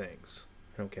types of things.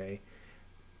 Okay,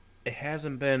 it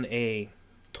hasn't been a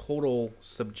total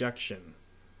subjection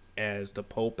as the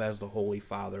Pope, as the Holy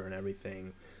Father, and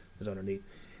everything is underneath.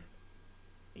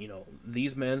 You know,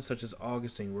 these men, such as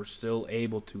Augustine, were still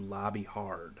able to lobby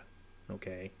hard.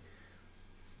 Okay,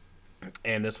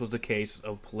 and this was the case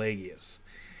of Pelagius.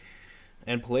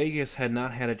 And Pelagius had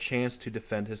not had a chance to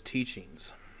defend his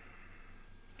teachings.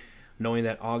 Knowing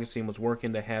that Augustine was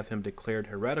working to have him declared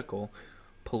heretical,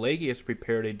 Pelagius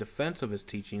prepared a defense of his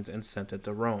teachings and sent it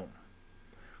to Rome.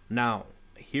 Now,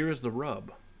 here is the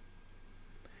rub.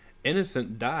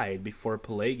 Innocent died before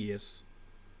Pelagius'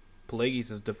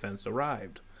 defense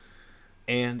arrived,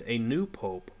 and a new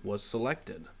pope was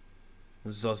selected,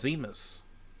 Zosimus.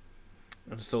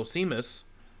 And Zosimus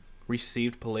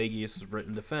received Pelagius'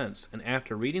 written defense, and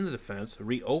after reading the defense,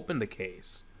 reopened the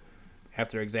case.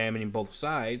 After examining both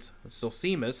sides,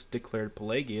 Zosimus declared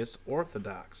Pelagius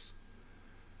orthodox.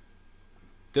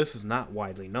 This is not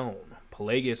widely known.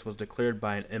 Pelagius was declared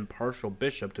by an impartial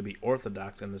bishop to be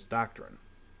orthodox in his doctrine.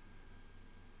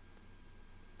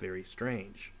 Very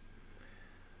strange.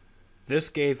 This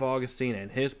gave Augustine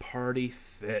and his party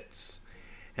fits,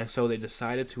 and so they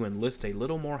decided to enlist a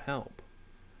little more help.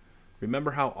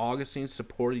 Remember how Augustine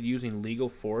supported using legal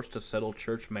force to settle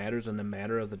church matters in the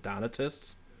matter of the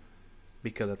Donatists?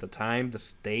 Because at the time, the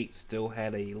state still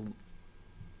had a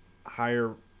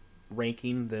higher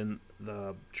ranking than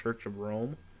the Church of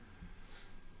Rome.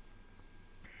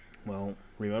 Well,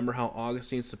 remember how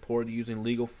Augustine supported using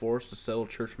legal force to settle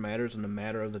church matters in the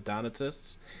matter of the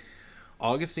Donatists?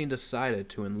 Augustine decided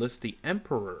to enlist the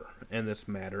emperor in this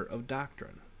matter of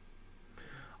doctrine.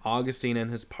 Augustine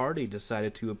and his party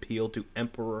decided to appeal to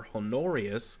Emperor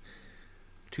Honorius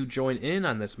to join in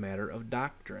on this matter of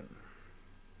doctrine.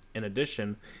 In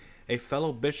addition, a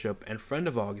fellow bishop and friend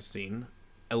of Augustine,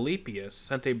 Alypius,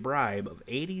 sent a bribe of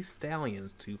 80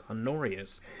 stallions to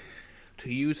Honorius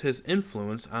to use his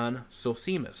influence on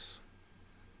Zosimus.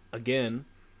 Again,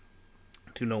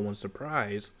 to no one's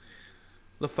surprise,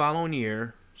 the following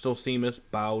year, Zosimus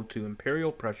bowed to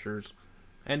imperial pressures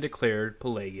and declared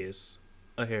Pelagius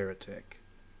a heretic.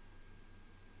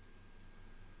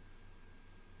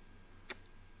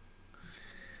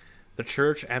 The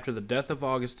church, after the death of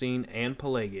Augustine and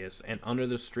Pelagius, and under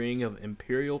the string of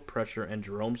imperial pressure and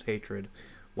Jerome's hatred,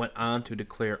 went on to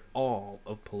declare all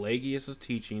of Pelagius'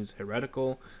 teachings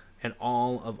heretical and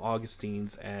all of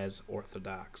Augustine's as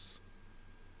orthodox.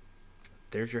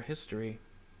 There's your history.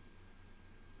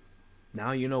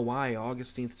 Now you know why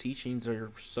Augustine's teachings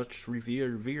are such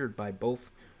revered by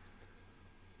both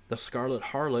the Scarlet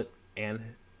Harlot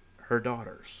and her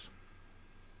daughters.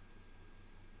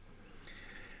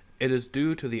 It is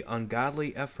due to the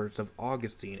ungodly efforts of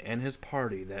Augustine and his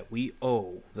party that we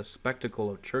owe the spectacle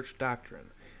of church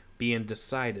doctrine being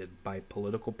decided by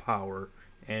political power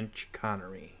and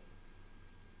chicanery.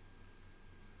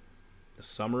 The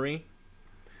summary: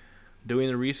 doing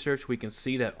the research, we can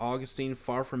see that Augustine,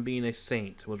 far from being a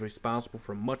saint, was responsible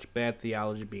for much bad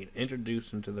theology being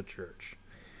introduced into the church.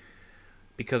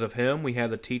 Because of him, we have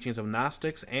the teachings of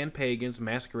Gnostics and pagans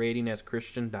masquerading as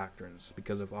Christian doctrines.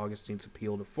 Because of Augustine's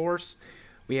appeal to force,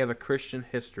 we have a Christian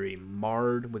history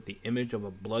marred with the image of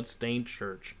a blood-stained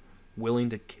church willing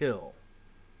to kill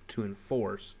to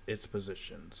enforce its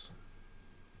positions.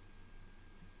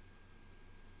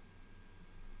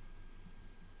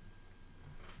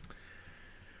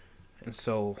 And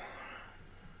so,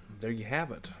 there you have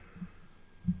it.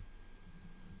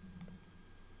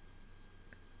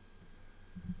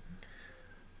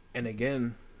 And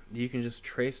again, you can just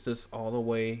trace this all the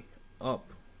way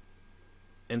up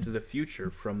into the future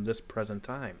from this present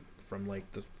time, from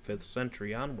like the 5th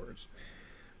century onwards.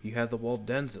 You have the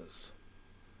Waldenses,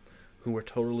 who were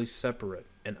totally separate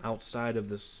and outside of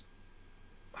this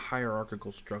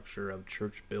hierarchical structure of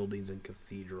church buildings and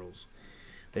cathedrals.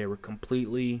 They were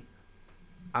completely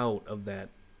out of that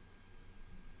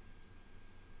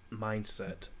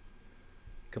mindset,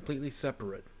 completely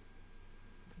separate.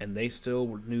 And they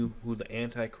still knew who the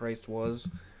Antichrist was,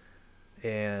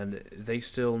 and they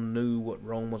still knew what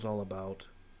Rome was all about,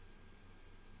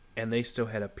 and they still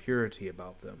had a purity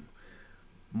about them.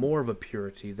 More of a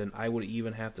purity than I would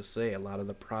even have to say a lot of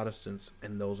the Protestants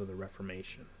and those of the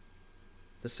Reformation.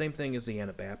 The same thing as the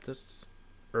Anabaptists,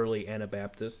 early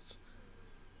Anabaptists,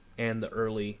 and the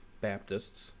early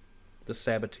Baptists, the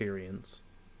Sabbatarians.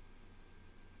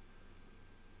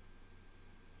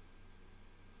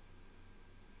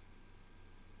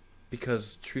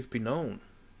 Because, truth be known,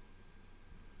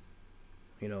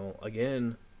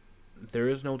 again, there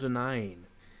is no denying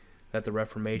that the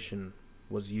Reformation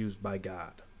was used by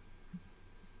God.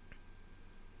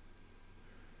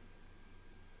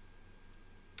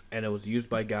 And it was used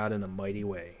by God in a mighty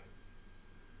way.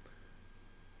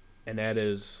 And that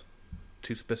is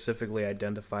to specifically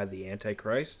identify the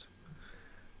Antichrist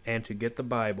and to get the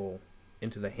Bible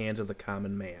into the hands of the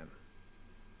common man,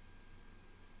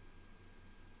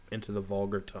 into the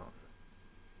vulgar tongue.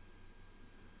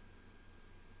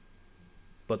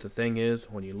 But the thing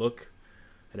is, when you look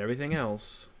at everything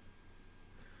else,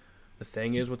 the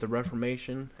thing is with the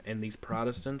Reformation and these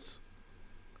Protestants,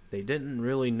 they didn't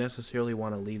really necessarily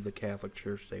want to leave the Catholic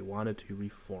Church. They wanted to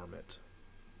reform it.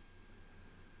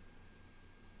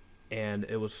 And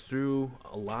it was through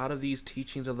a lot of these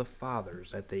teachings of the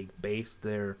Fathers that they based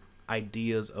their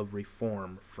ideas of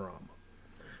reform from.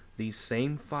 These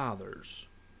same Fathers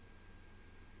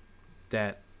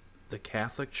that the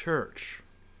Catholic Church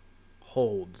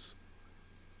holds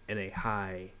in a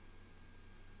high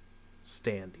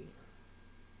standing,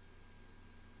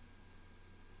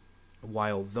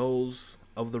 while those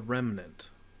of the remnant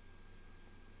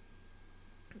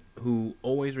who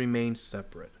always remained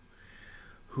separate,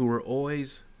 who were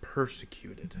always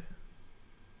persecuted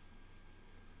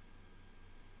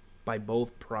by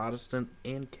both Protestant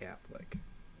and Catholic,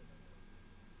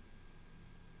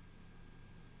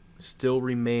 still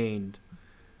remained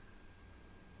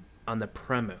on the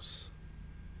premise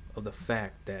of the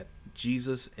fact that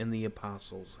Jesus and the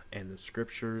apostles and the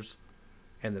scriptures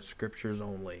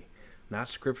only, not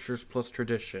scriptures plus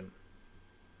tradition,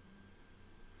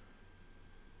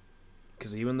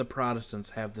 because even the Protestants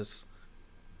have this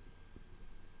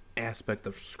aspect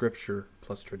of scripture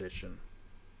plus tradition,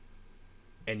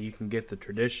 and you can get the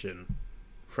tradition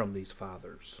from these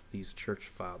fathers, these church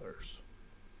fathers.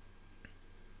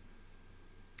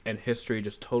 And history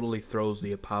just totally throws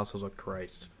the apostles of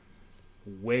Christ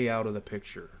way out of the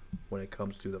picture when it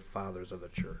comes to the fathers of the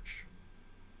church.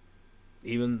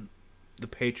 Even the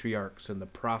patriarchs and the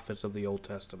prophets of the Old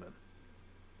Testament,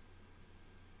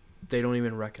 they don't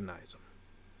even recognize them.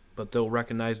 But they'll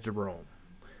recognize Jerome.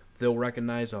 They'll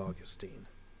recognize Augustine.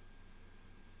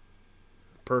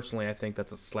 Personally, I think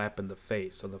that's a slap in the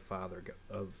face of the Father,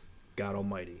 of God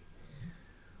Almighty,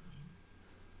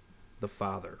 the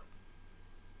Father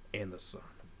and the Son.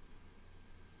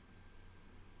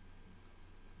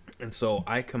 And so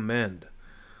I commend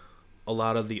a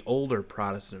lot of the older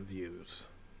Protestant views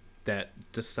that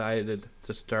decided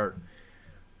to start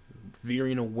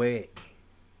veering away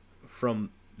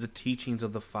from the teachings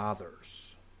of the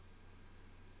Fathers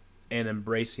and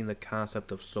embracing the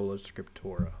concept of sola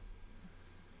scriptura.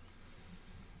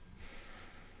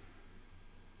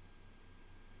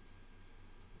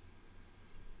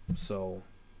 So,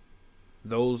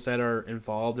 those that are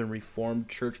involved in Reformed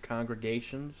church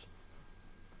congregations,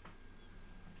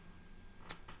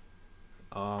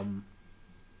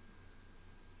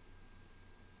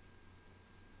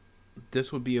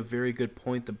 this would be a very good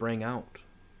point to bring out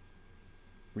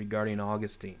regarding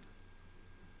Augustine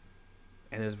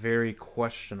and his very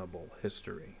questionable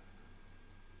history.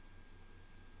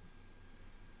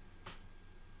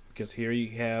 Because here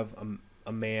you have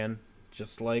a man,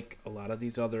 just like a lot of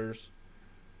these others,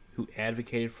 who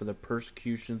advocated for the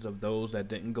persecutions of those that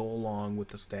didn't go along with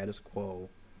the status quo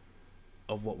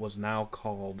of what was now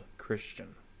called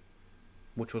Christian,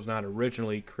 which was not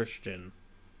originally Christian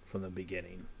from the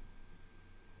beginning.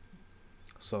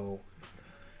 So,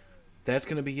 that's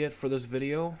going to be it for this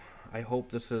video. I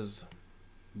hope this has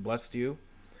blessed you.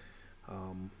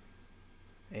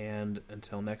 And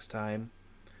until next time,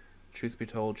 truth be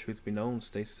told, truth be known,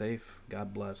 stay safe,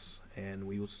 God bless, and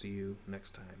we will see you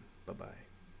next time. Bye-bye.